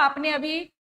 कौन सा? आपने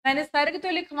अभी, मैंने सर्ग तो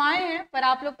लिखवाए हैं पर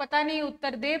आप लोग पता नहीं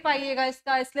उत्तर दे पाइएगा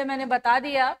इसका, इसलिए मैंने बता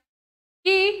दिया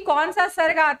कि कौन सा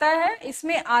सर्ग आता है।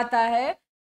 इसमें आता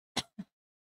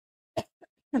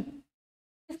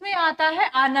है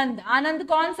आनंद। आनंद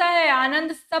कौन सा है?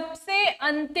 आनंद सबसे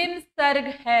अंतिम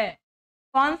सर्ग है।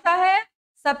 कौन सा है?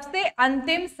 सबसे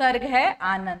अंतिम सर्ग है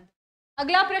आनंद।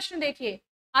 अगला प्रश्न देखिए,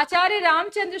 आचार्य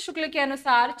रामचंद्र शुक्ल के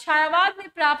अनुसार छायावाद में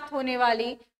प्राप्त होने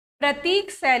वाली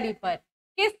प्रतीक शैली पर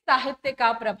किस साहित्य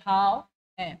का प्रभाव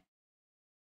है?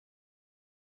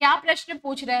 क्या प्रश्न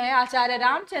पूछ रहे हैं? आचार्य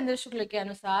रामचंद्र शुक्ल के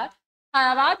अनुसार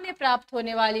छायावाद में प्राप्त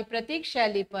होने वाली प्रतीक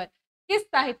शैली पर किस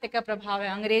साहित्य का प्रभाव है?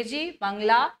 अंग्रेजी,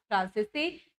 बांग्ला, फ्रांसीसी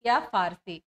या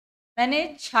फारसी?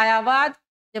 मैंने छायावाद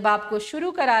जब आपको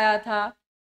शुरू कराया था,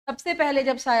 सबसे पहले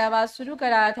जब छायावाद शुरू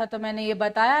कराया था, तो मैंने ये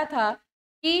बताया था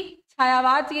कि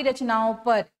छायावाद की रचनाओं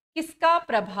पर किसका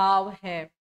प्रभाव है।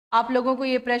 आप लोगों को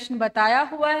ये प्रश्न बताया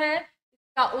हुआ है,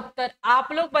 इसका उत्तर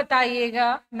आप लोग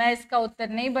बताइएगा, मैं इसका उत्तर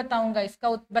नहीं बताऊंगा, इसका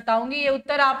बताऊंगी, ये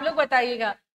उत्तर आप लोग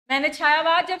बताइएगा। मैंने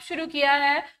छायावाद जब शुरू किया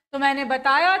है तो मैंने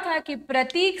बताया था कि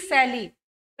प्रतीक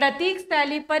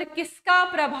शैली पर किसका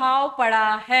प्रभाव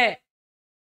पड़ा है,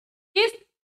 किस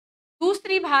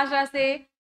दूसरी भाषा से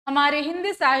हमारे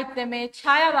हिंदी साहित्य में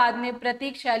छायावाद में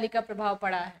प्रतीक शैली का प्रभाव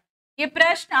पड़ा है। ये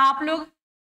प्रश्न आप लोग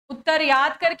उत्तर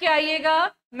याद करके आइएगा,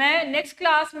 मैं नेक्स्ट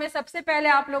क्लास में सबसे पहले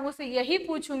आप लोगों से यही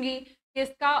पूछूंगी कि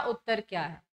इसका उत्तर क्या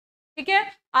है। ठीक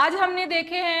है, आज हमने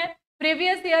देखे हैं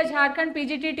previous year Jharkhand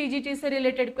PGT TGT से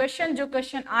रिलेटेड क्वेश्चन, जो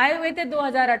क्वेश्चन आए हुए थे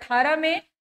 2018 में।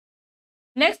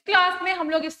 नेक्स्ट क्लास में हम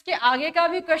लोग इसके आगे का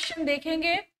भी क्वेश्चन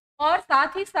देखेंगे और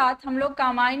साथ ही साथ हम लोग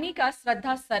कामायनी का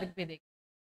श्रद्धा सर्ग भी देखेंगे।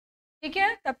 ठीक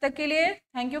है, तब तक के लिए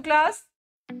थैंक यू क्लास।